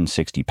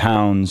 160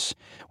 pounds,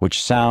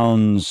 which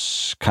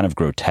sounds kind of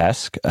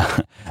grotesque,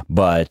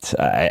 but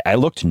I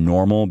looked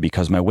normal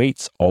because my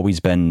weight's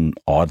always been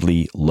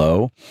oddly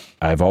low.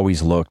 I've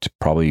always looked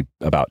probably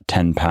about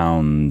 10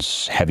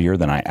 pounds heavier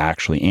than I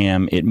actually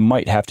am. It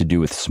might have to do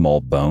with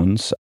small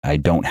bones. I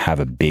don't have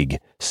a big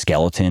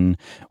skeleton,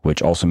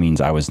 which also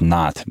means I was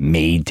not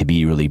made to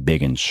be really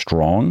big and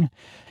strong.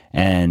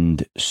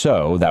 And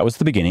so that was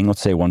the beginning, let's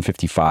say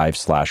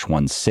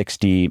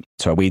 155/160.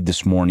 So I weighed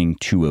this morning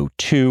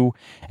 202,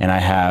 and I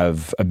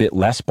have a bit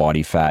less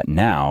body fat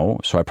now.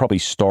 So I probably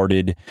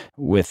started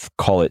with,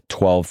 call it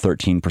 12,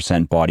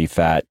 13% body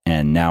fat.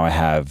 And now I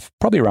have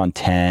probably around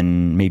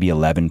 10, maybe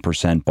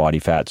 11% body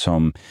fat. So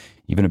I'm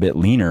even a bit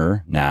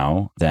leaner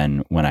now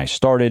than when I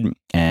started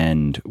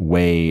and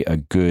weigh a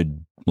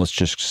good, let's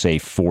just say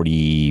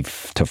 40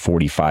 to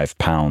 45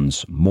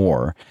 pounds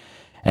more.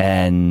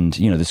 And,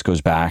 this goes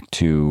back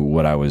to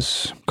what I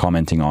was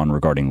commenting on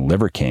regarding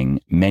Liver King.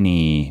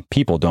 Many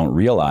people don't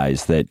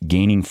realize that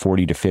gaining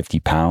 40 to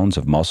 50 pounds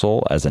of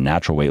muscle as a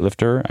natural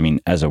weightlifter, I mean,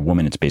 as a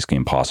woman, it's basically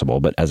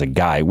impossible. But as a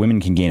guy, women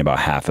can gain about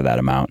half of that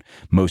amount.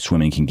 Most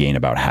women can gain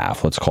about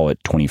half. Let's call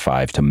it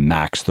 25 to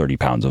max 30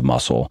 pounds of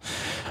muscle,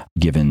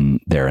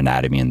 given their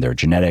anatomy and their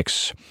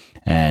genetics.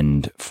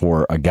 And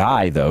for a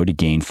guy, though, to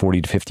gain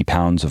 40 to 50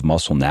 pounds of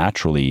muscle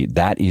naturally,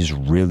 that is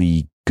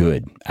really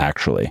good,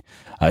 actually.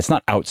 It's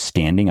not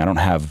outstanding. I don't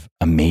have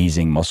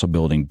amazing muscle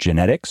building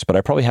genetics, but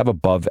I probably have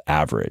above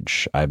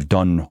average. I've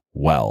done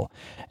well.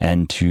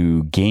 And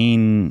to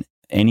gain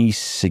any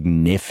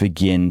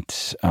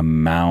significant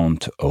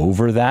amount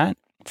over that,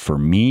 for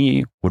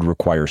me, would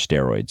require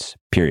steroids,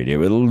 period. It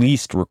would at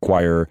least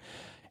require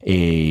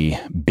a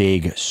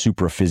big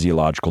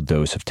supraphysiological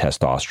dose of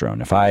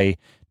testosterone. If I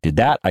did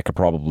that, I could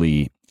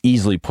probably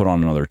easily put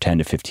on another 10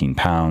 to 15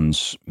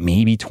 pounds,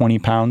 maybe 20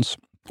 pounds.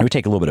 It would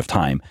take a little bit of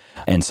time.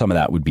 And some of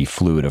that would be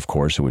fluid, of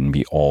course. It wouldn't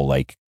be all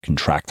like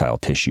contractile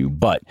tissue,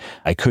 but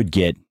I could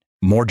get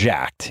more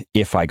jacked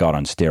if I got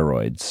on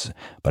steroids,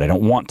 but I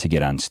don't want to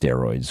get on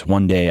steroids.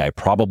 One day I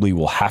probably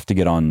will have to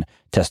get on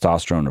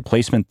testosterone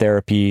replacement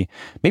therapy.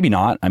 Maybe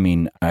not. I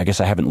mean, I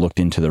guess I haven't looked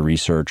into the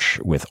research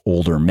with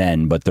older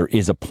men, but there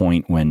is a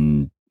point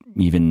when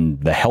even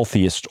the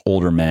healthiest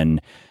older men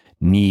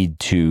need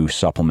to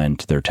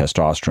supplement their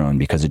testosterone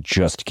because it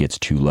just gets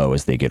too low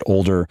as they get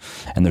older.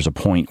 And there's a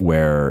point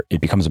where it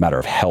becomes a matter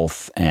of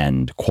health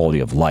and quality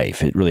of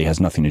life. It really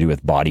has nothing to do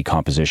with body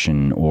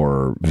composition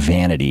or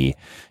vanity.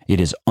 It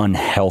is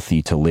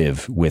unhealthy to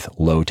live with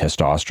low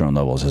testosterone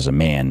levels as a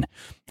man.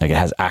 Like, it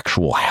has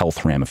actual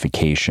health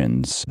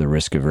ramifications. The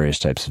risk of various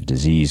types of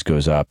disease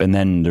goes up. And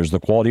then there's the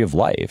quality of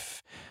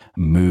life.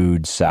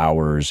 Mood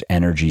sours,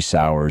 energy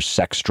sours,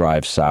 sex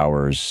drive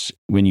sours.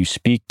 When you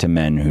speak to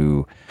men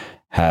who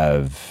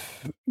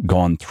have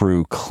gone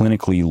through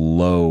clinically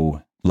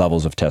low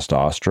levels of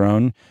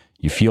testosterone,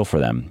 you feel for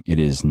them. It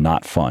is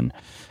not fun.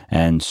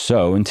 And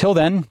so until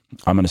then,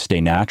 I'm going to stay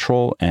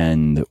natural.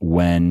 And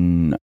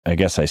when, I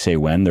guess I say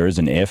when, there is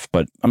an if,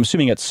 but I'm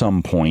assuming at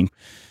some point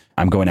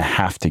I'm going to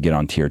have to get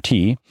on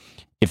TRT.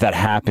 If that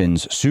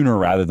happens sooner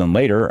rather than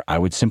later, I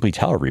would simply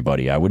tell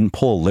everybody. I wouldn't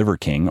pull a liver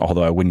king,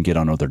 although I wouldn't get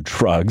on other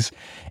drugs.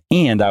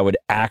 And I would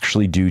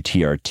actually do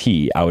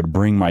TRT. I would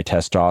bring my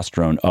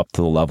testosterone up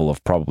to the level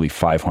of probably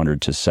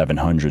 500 to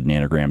 700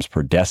 nanograms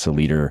per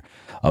deciliter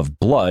of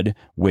blood,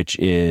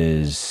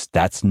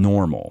 that's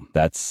normal.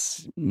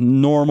 That's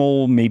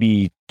normal,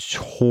 maybe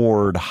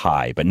toward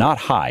high, but not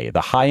high.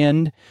 The high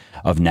end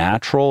of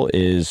natural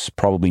is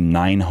probably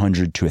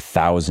 900 to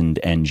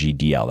 1,000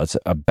 NGDL. That's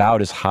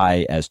about as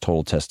high as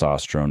total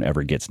testosterone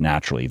ever gets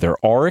naturally.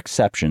 There are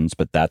exceptions,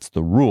 but that's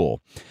the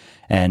rule.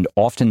 And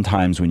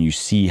oftentimes when you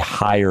see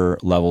higher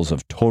levels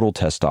of total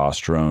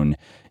testosterone,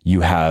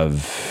 you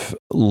have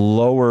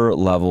lower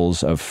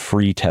levels of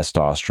free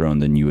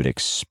testosterone than you would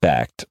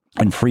expect.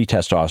 And free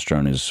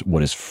testosterone is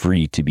what is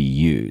free to be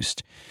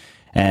used.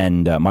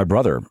 And my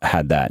brother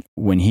had that.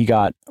 When he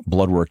got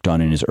blood work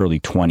done in his early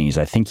 20s,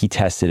 I think he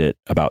tested at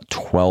about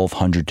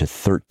 1,200 to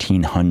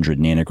 1,300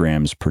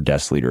 nanograms per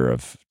deciliter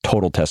of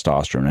total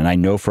testosterone. And I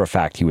know for a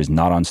fact he was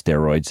not on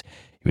steroids.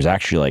 He was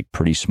actually like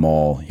pretty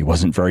small. He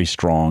wasn't very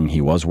strong.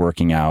 He was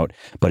working out,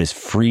 but his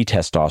free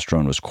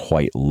testosterone was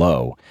quite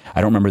low.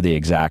 I don't remember the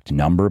exact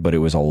number, but it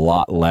was a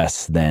lot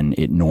less than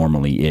it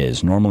normally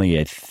is. Normally,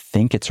 I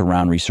think it's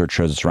around, research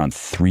shows it's around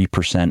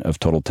 3% of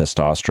total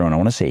testosterone. I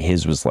want to say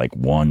his was like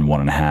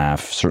 1.5,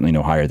 certainly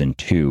no higher than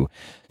 2.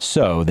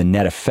 So the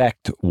net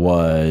effect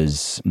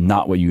was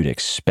not what you'd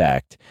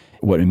expect.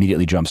 What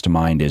immediately jumps to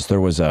mind is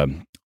there was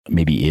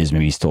maybe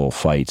he still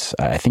fights.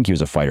 I think he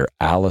was a fighter,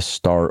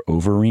 Alistar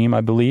Overeem,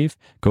 I believe.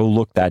 Go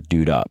look that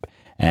dude up.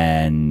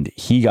 And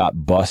he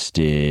got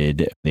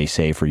busted, they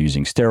say, for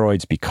using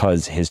steroids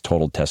because his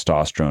total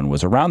testosterone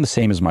was around the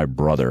same as my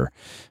brother,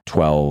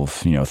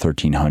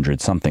 1,300,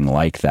 something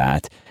like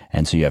that.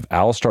 And so you have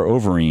Alistar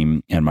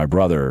Overeem and my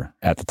brother.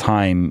 At the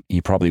time,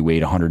 he probably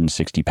weighed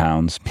 160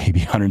 pounds,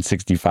 maybe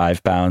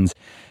 165 pounds.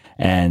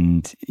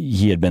 And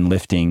he had been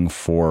lifting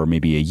for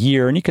maybe a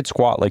year, and he could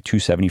squat like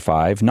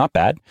 275. Not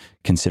bad,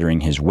 considering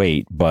his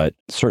weight, but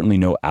certainly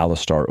no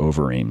Alistar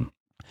Overeem.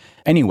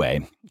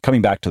 Anyway,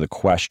 coming back to the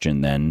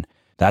question then,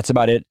 that's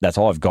about it. That's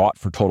all I've got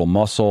for total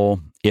muscle.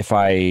 If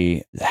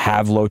I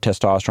have low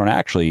testosterone, I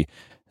actually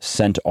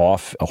sent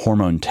off a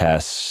hormone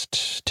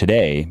test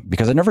today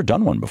because I've never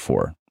done one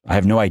before. I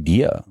have no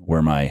idea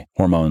where my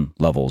hormone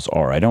levels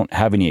are. I don't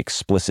have any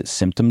explicit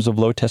symptoms of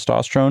low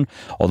testosterone,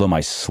 although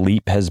my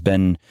sleep it's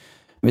been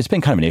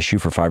kind of an issue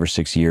for 5 or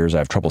 6 years. I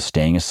have trouble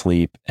staying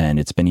asleep, and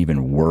it's been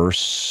even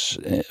worse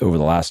over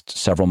the last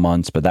several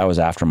months, but that was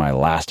after my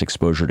last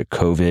exposure to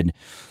COVID.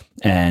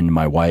 And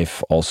my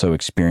wife also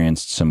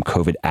experienced some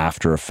COVID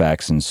after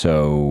effects. And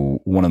so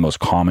one of the most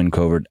common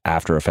COVID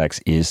after effects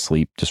is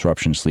sleep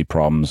disruption, sleep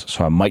problems.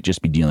 So I might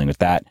just be dealing with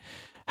that.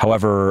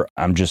 However,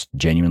 I'm just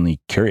genuinely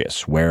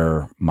curious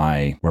where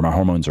my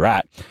hormones are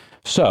at.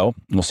 So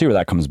we'll see where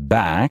that comes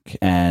back.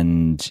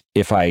 And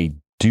if I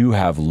do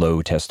have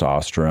low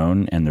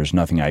testosterone and there's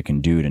nothing I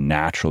can do to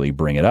naturally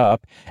bring it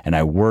up, and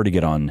I were to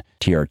get on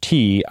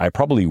TRT, I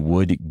probably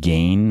would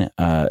gain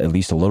at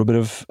least a little bit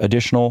of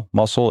additional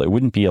muscle. It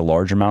wouldn't be a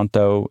large amount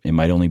though. It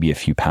might only be a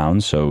few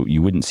pounds. So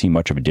you wouldn't see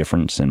much of a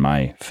difference in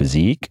my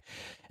physique.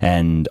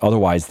 And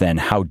otherwise, then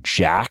how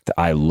jacked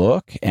I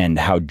look and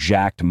how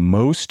jacked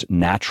most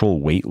natural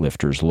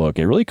weightlifters look,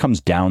 it really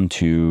comes down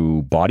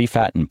to body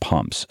fat and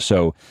pumps.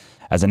 So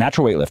As a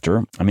natural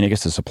weightlifter, I mean, I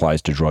guess this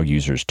applies to drug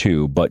users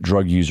too, but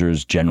drug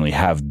users generally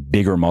have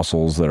bigger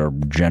muscles that are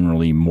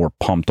generally more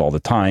pumped all the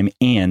time,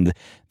 and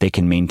they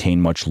can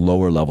maintain much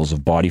lower levels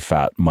of body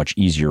fat much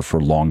easier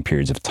for long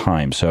periods of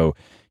time. So,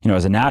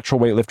 as a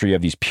natural weightlifter, you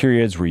have these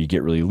periods where you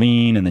get really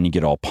lean and then you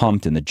get all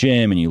pumped in the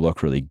gym and you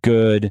look really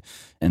good.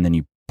 And then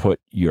you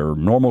put your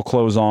normal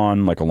clothes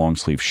on, like a long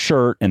sleeve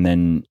shirt, and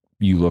then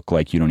you look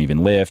like you don't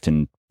even lift.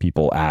 And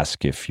people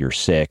ask if you're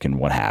sick and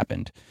what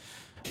happened.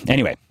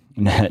 Anyway,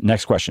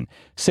 next question.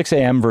 6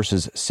 a.m.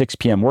 versus 6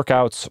 p.m.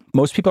 workouts.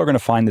 Most people are going to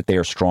find that they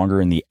are stronger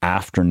in the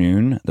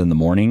afternoon than the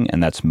morning,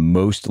 and that's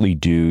mostly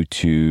due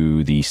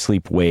to the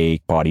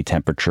sleep-wake, body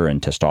temperature,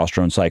 and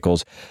testosterone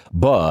cycles.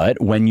 But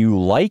when you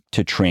like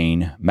to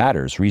train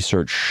matters.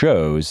 Research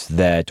shows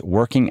that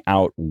working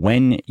out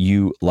when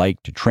you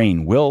like to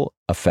train will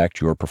affect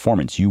your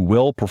performance. You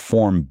will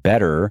perform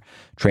better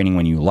training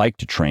when you like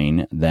to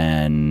train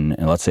than,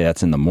 and let's say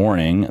that's in the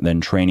morning, than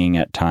training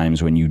at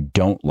times when you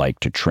don't like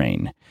to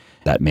train.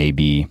 That may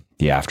be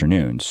the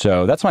afternoon.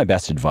 So that's my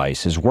best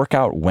advice, is work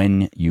out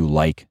when you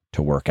like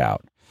to work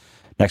out.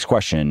 Next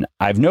question.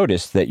 I've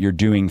noticed that you're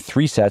doing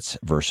 3 sets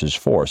versus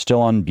 4.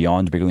 Still on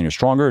Beyond Bigger, Leaner,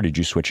 Stronger, or did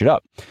you switch it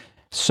up?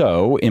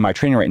 So in my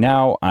training right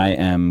now, I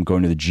am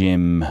going to the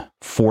gym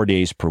 4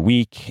 days per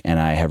week, and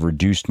I have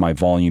reduced my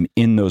volume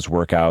in those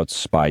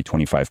workouts by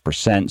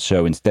 25%.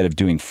 So instead of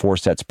doing 4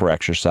 sets per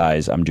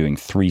exercise, I'm doing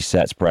 3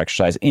 sets per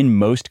exercise. In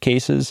most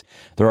cases,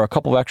 there are a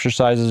couple of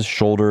exercises,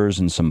 shoulders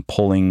and some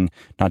pulling,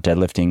 not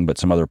deadlifting, but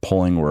some other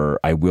pulling where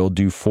I will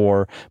do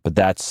 4, but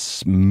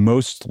that's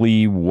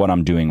mostly what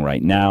I'm doing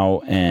right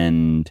now.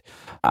 And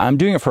I'm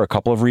doing it for a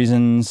couple of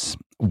reasons.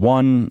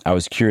 One, I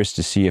was curious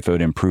to see if it would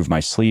improve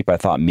my sleep. I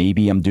thought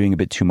maybe I'm doing a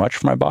bit too much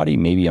for my body.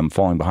 Maybe I'm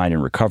falling behind in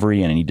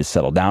recovery and I need to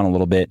settle down a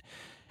little bit.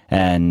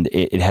 And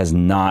it has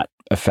not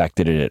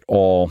affected it at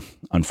all.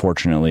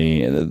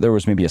 Unfortunately, there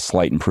was maybe a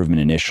slight improvement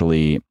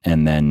initially,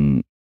 and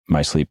then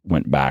my sleep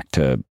went back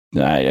to,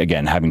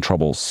 again, having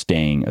trouble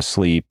staying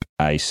asleep.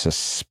 I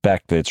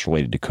suspect that it's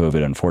related to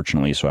COVID,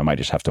 unfortunately, so I might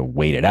just have to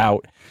wait it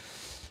out.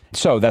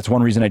 So that's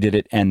one reason I did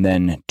it. And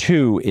then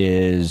 2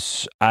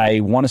 is I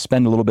want to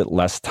spend a little bit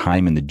less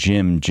time in the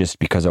gym just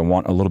because I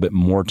want a little bit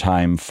more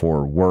time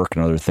for work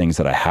and other things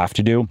that I have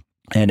to do.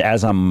 And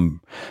as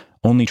I'm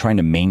only trying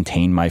to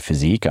maintain my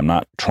physique, I'm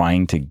not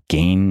trying to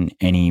gain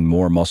any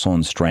more muscle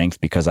and strength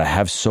because I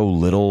have so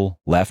little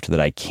left that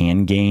I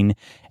can gain.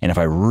 And if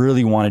I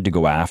really wanted to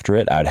go after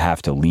it, I'd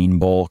have to lean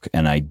bulk,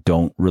 and I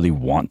don't really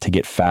want to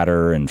get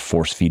fatter and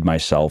force feed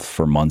myself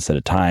for months at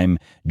a time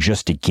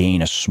just to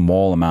gain a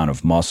small amount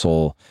of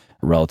muscle,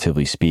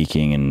 relatively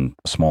speaking, and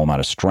a small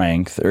amount of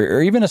strength,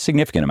 or even a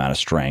significant amount of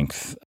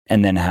strength,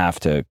 and then have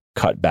to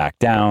cut back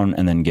down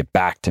and then get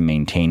back to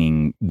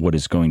maintaining what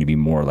is going to be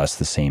more or less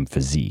the same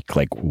physique.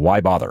 Like,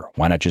 why bother?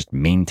 Why not just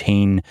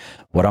maintain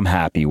what I'm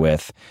happy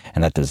with?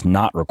 And that does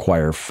not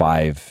require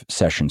 5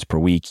 sessions per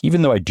week,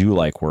 even though I do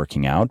like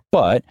working out.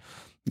 But,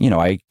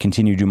 I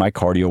continue to do my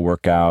cardio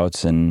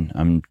workouts, and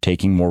I'm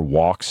taking more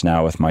walks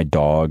now with my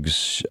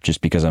dogs just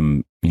because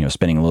I'm,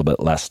 spending a little bit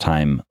less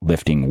time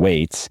lifting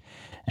weights.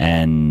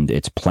 And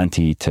it's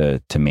plenty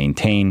to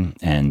maintain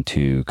and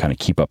to kind of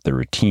keep up the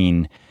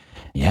routine.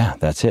 Yeah,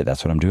 that's it.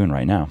 That's what I'm doing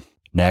right now.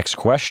 Next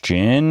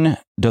question.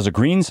 Does a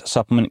greens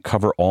supplement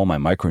cover all my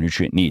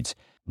micronutrient needs?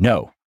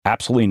 No,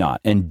 absolutely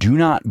not. And do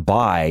not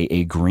buy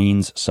a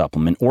greens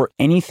supplement or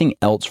anything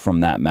else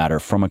from that matter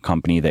from a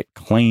company that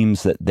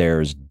claims that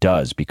theirs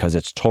does, because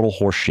it's total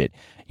horseshit.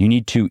 You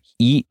need to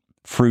eat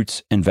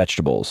fruits and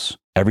vegetables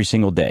every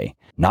single day,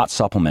 not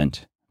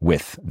supplement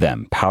with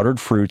them. Powdered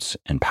fruits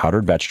and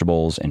powdered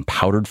vegetables and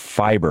powdered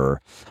fiber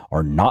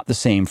are not the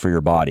same for your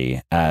body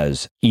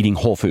as eating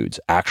whole foods,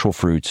 actual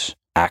fruits,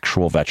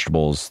 actual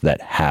vegetables that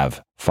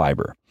have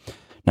fiber.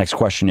 Next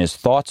question is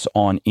thoughts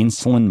on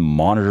insulin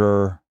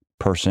monitor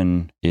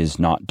person is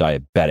not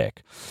diabetic.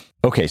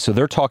 Okay, so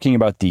they're talking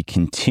about the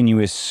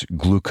continuous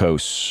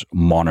glucose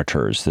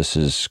monitors. This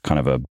is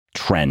kind of a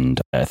trend,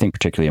 I think,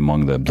 particularly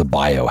among the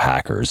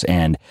biohackers.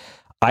 And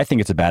I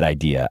think it's a bad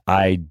idea.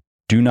 I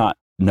do not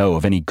know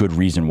of any good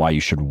reason why you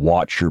should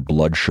watch your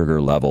blood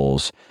sugar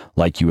levels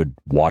like you would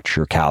watch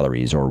your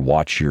calories or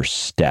watch your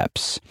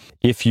steps.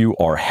 If you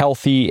are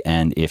healthy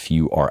and if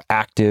you are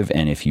active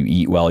and if you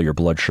eat well, your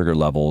blood sugar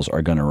levels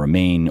are going to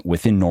remain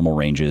within normal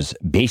ranges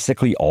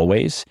basically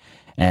always.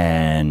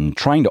 And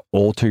trying to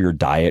alter your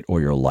diet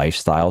or your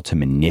lifestyle to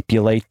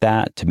manipulate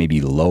that, to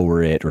maybe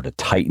lower it or to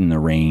tighten the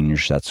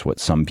range, that's what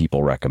some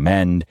people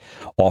recommend,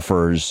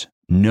 offers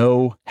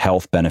no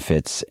health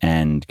benefits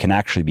and can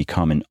actually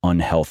become an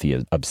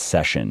unhealthy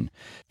obsession.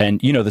 And,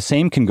 the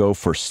same can go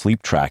for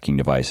sleep tracking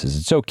devices.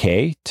 It's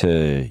okay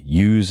to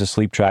use a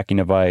sleep tracking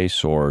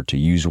device or to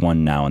use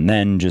one now and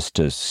then just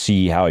to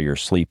see how your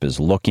sleep is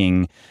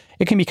looking.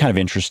 it can be kind of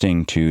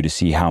interesting to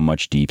see how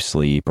much deep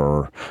sleep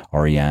or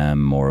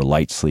REM or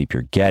light sleep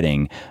you're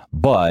getting.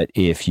 But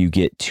if you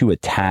get too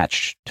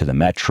attached to the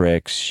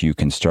metrics, you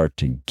can start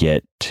to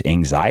get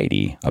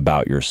anxiety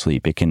about your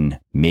sleep. It can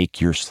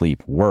make your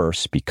sleep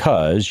worse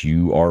because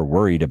you are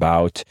worried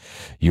about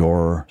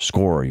your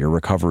score, your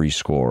recovery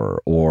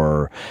score,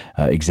 or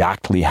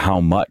exactly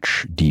how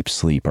much deep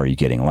sleep are you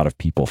getting. A lot of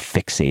people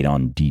fixate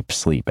on deep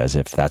sleep as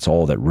if that's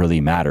all that really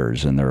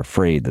matters, and they're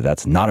afraid that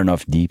that's not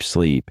enough deep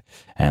sleep,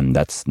 and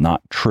that's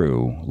not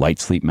true. Light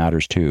sleep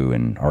matters too,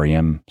 and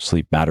REM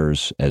sleep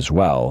matters as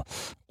well.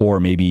 Or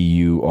maybe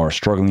you are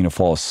struggling to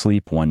fall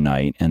asleep one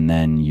night and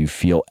then you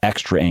feel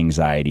extra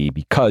anxiety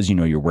because,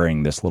 you're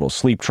wearing this little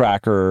sleep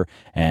tracker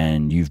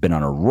and you've been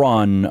on a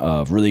run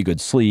of really good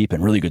sleep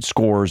and really good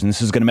scores, and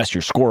this is going to mess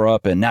your score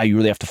up, and now you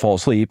really have to fall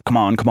asleep. Come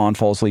on,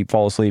 fall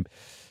asleep.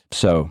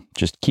 So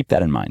just keep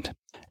that in mind.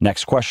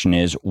 Next question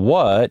is,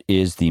 what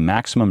is the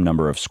maximum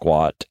number of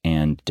squat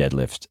and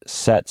deadlift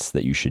sets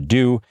that you should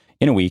do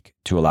in a week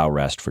to allow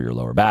rest for your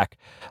lower back?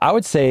 I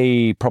would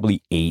say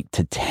probably 8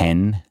 to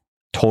 10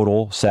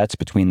 total sets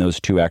between those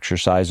two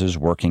exercises,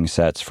 working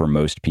sets for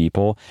most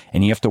people.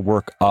 And you have to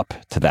work up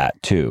to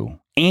that too.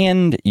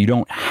 And you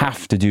don't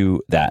have to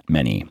do that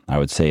many. I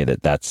would say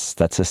that's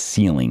a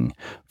ceiling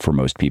for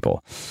most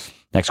people.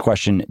 Next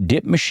question,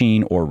 dip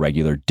machine or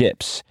regular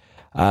dips?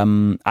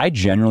 I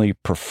generally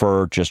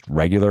prefer just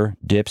regular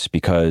dips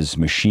because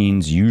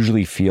machines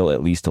usually feel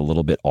at least a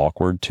little bit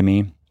awkward to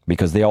me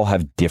because they all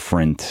have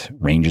different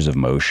ranges of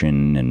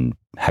motion and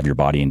have your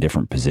body in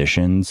different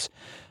positions.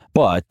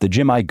 But the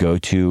gym I go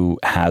to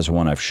has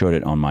one, I've showed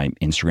it on my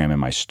Instagram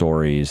and my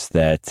stories,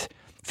 that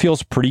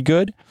feels pretty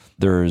good.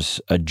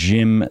 There's a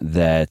gym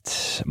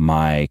that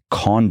my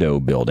condo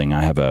building,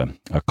 I have a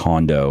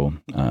condo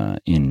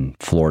in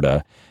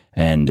Florida,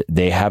 and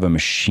they have a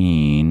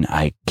machine.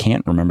 I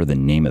can't remember the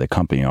name of the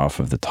company off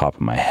of the top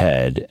of my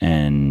head.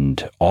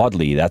 And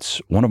oddly, that's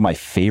one of my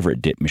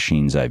favorite dip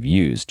machines I've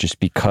used just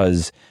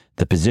because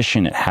the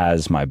position it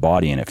has my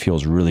body in, it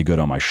feels really good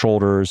on my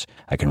shoulders.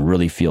 I can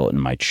really feel it in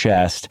my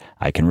chest.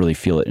 I can really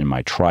feel it in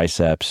my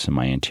triceps and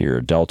my anterior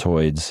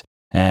deltoids.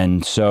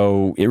 And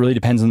so it really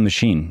depends on the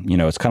machine.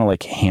 It's kind of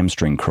like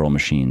hamstring curl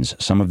machines.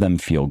 Some of them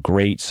feel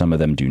great. Some of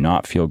them do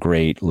not feel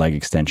great. Leg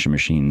extension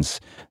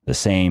machines, the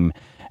same.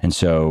 And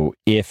so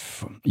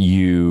if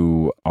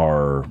you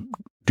are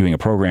doing a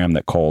program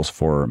that calls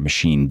for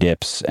machine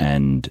dips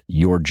and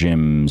your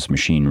gym's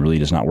machine really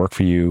does not work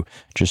for you,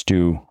 just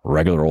do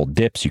regular old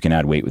dips. You can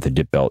add weight with a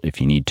dip belt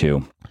if you need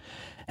to.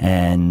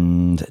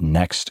 And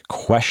next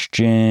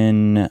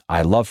question,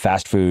 I love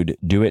fast food.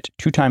 Do it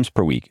 2 times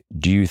per week.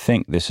 Do you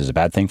think this is a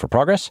bad thing for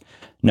progress?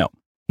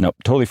 No,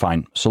 totally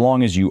fine. So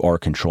long as you are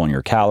controlling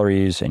your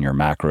calories and your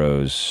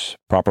macros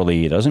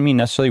properly. It doesn't mean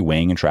necessarily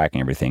weighing and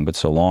tracking everything, but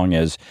so long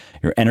as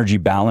your energy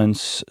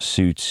balance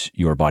suits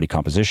your body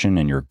composition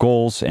and your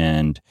goals,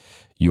 and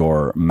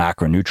your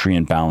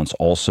macronutrient balance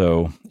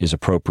also is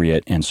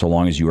appropriate, and so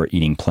long as you are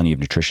eating plenty of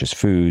nutritious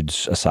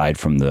foods aside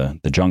from the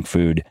junk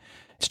food,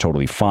 it's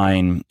totally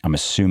fine. I'm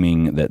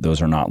assuming that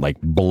those are not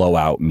like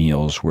blowout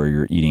meals where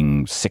you're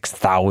eating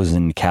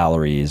 6,000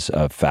 calories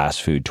of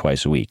fast food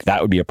twice a week.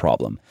 That would be a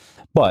problem.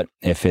 But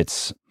if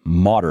it's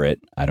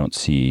moderate, I don't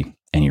see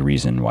any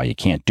reason why you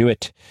can't do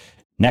it.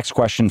 Next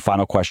question,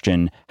 final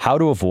question, how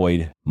to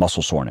avoid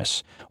muscle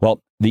soreness?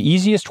 Well, the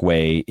easiest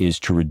way is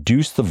to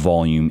reduce the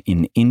volume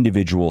in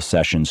individual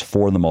sessions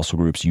for the muscle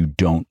groups you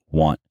don't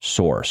want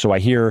sore. So I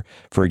hear,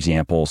 for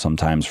example,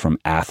 sometimes from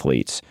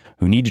athletes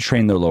who need to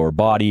train their lower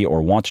body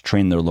or want to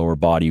train their lower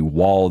body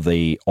while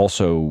they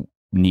also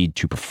need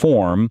to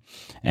perform,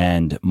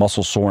 and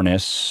muscle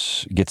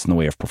soreness gets in the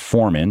way of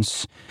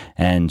performance.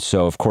 And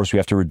so, of course, we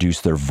have to reduce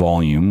their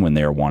volume when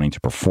they're wanting to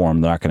perform.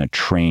 They're not going to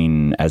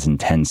train as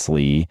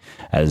intensely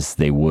as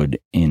they would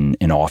in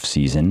an off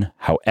season.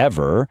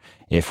 However,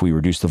 if we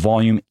reduce the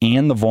volume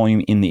and the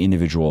volume in the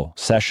individual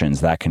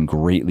sessions, that can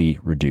greatly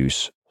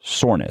reduce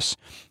soreness.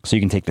 So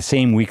you can take the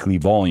same weekly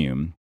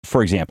volume.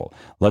 For example,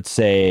 let's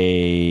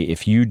say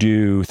if you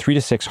do 3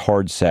 to 6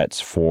 hard sets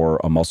for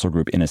a muscle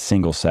group in a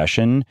single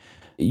session,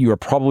 you are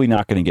probably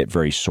not going to get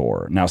very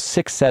sore. Now,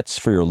 6 sets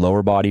for your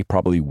lower body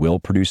probably will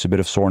produce a bit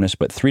of soreness,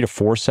 but 3 to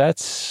 4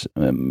 sets,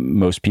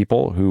 most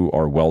people who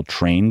are well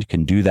trained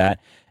can do that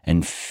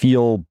and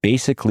feel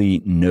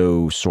basically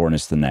no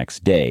soreness the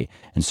next day.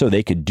 And so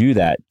they could do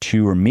that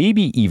 2 or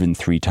maybe even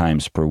 3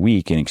 times per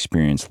week and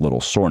experience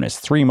little soreness.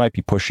 3 might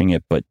be pushing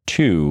it, but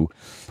 2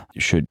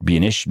 should be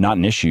an issue, not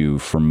an issue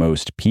for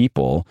most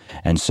people.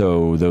 And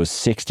so those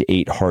 6 to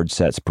 8 hard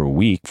sets per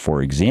week,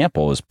 for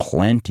example, is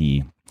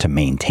plenty to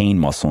maintain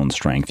muscle and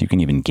strength. You can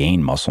even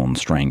gain muscle and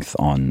strength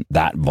on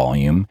that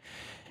volume.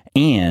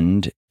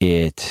 And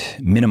it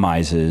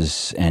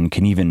minimizes and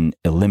can even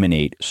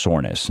eliminate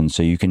soreness. And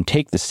so you can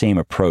take the same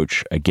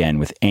approach again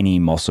with any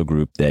muscle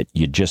group that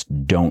you just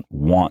don't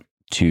want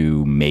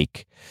to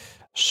make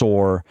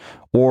sore,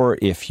 or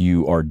if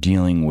you are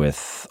dealing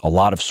with a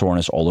lot of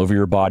soreness all over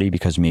your body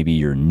because maybe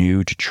you're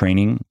new to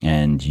training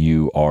and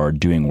you are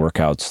doing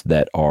workouts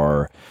that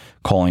are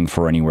calling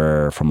for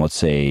anywhere from, let's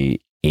say,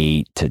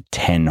 8 to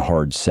 10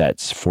 hard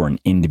sets for an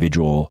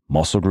individual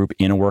muscle group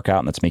in a workout,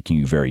 and that's making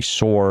you very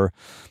sore.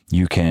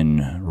 You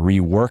can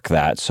rework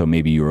that. So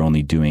maybe you're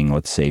only doing,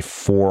 let's say,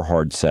 4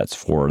 hard sets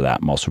for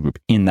that muscle group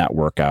in that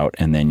workout,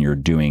 and then you're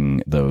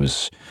doing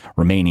those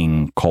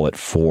remaining, call it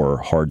 4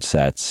 hard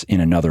sets in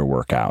another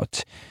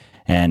workout.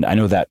 And I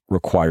know that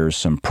requires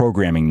some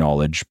programming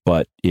knowledge,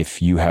 but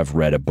if you have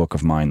read a book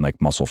of mine like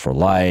Muscle for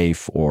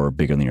Life or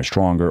Bigger, Leaner,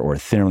 Stronger or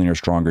Thinner, Leaner,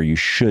 Stronger, you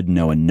should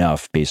know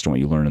enough based on what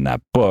you learned in that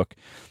book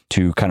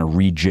to kind of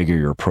rejigger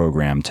your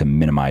program to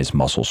minimize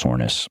muscle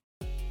soreness.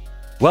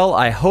 Well,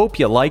 I hope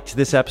you liked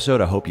this episode.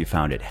 I hope you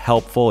found it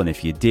helpful. And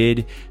if you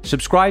did,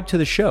 subscribe to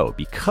the show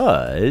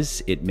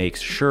because it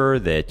makes sure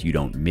that you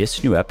don't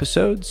miss new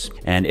episodes.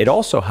 And it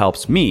also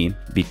helps me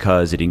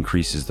because it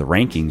increases the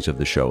rankings of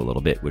the show a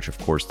little bit, which of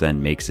course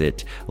then makes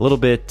it a little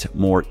bit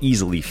more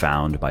easily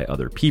found by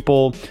other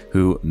people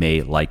who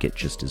may like it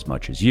just as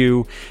much as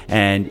you.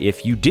 And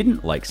if you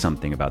didn't like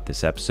something about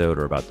this episode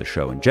or about the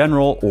show in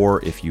general,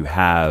 or if you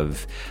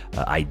have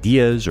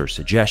ideas or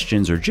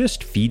suggestions or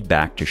just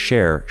feedback to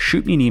share,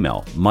 shoot me an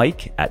email,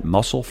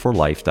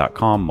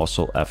 mike@muscleforlife.com,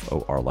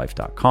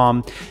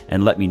 muscleforlife.com,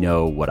 and let me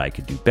know what I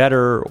could do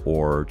better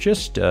or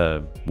just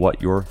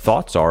what your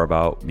thoughts are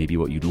about maybe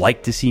what you'd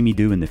like to see me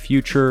do in the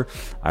future.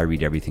 I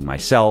read everything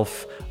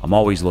myself. I'm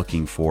always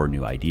looking for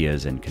new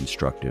ideas and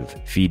constructive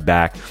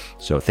feedback.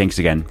 So thanks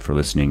again for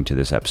listening to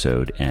this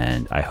episode,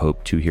 and I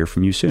hope to hear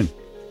from you soon.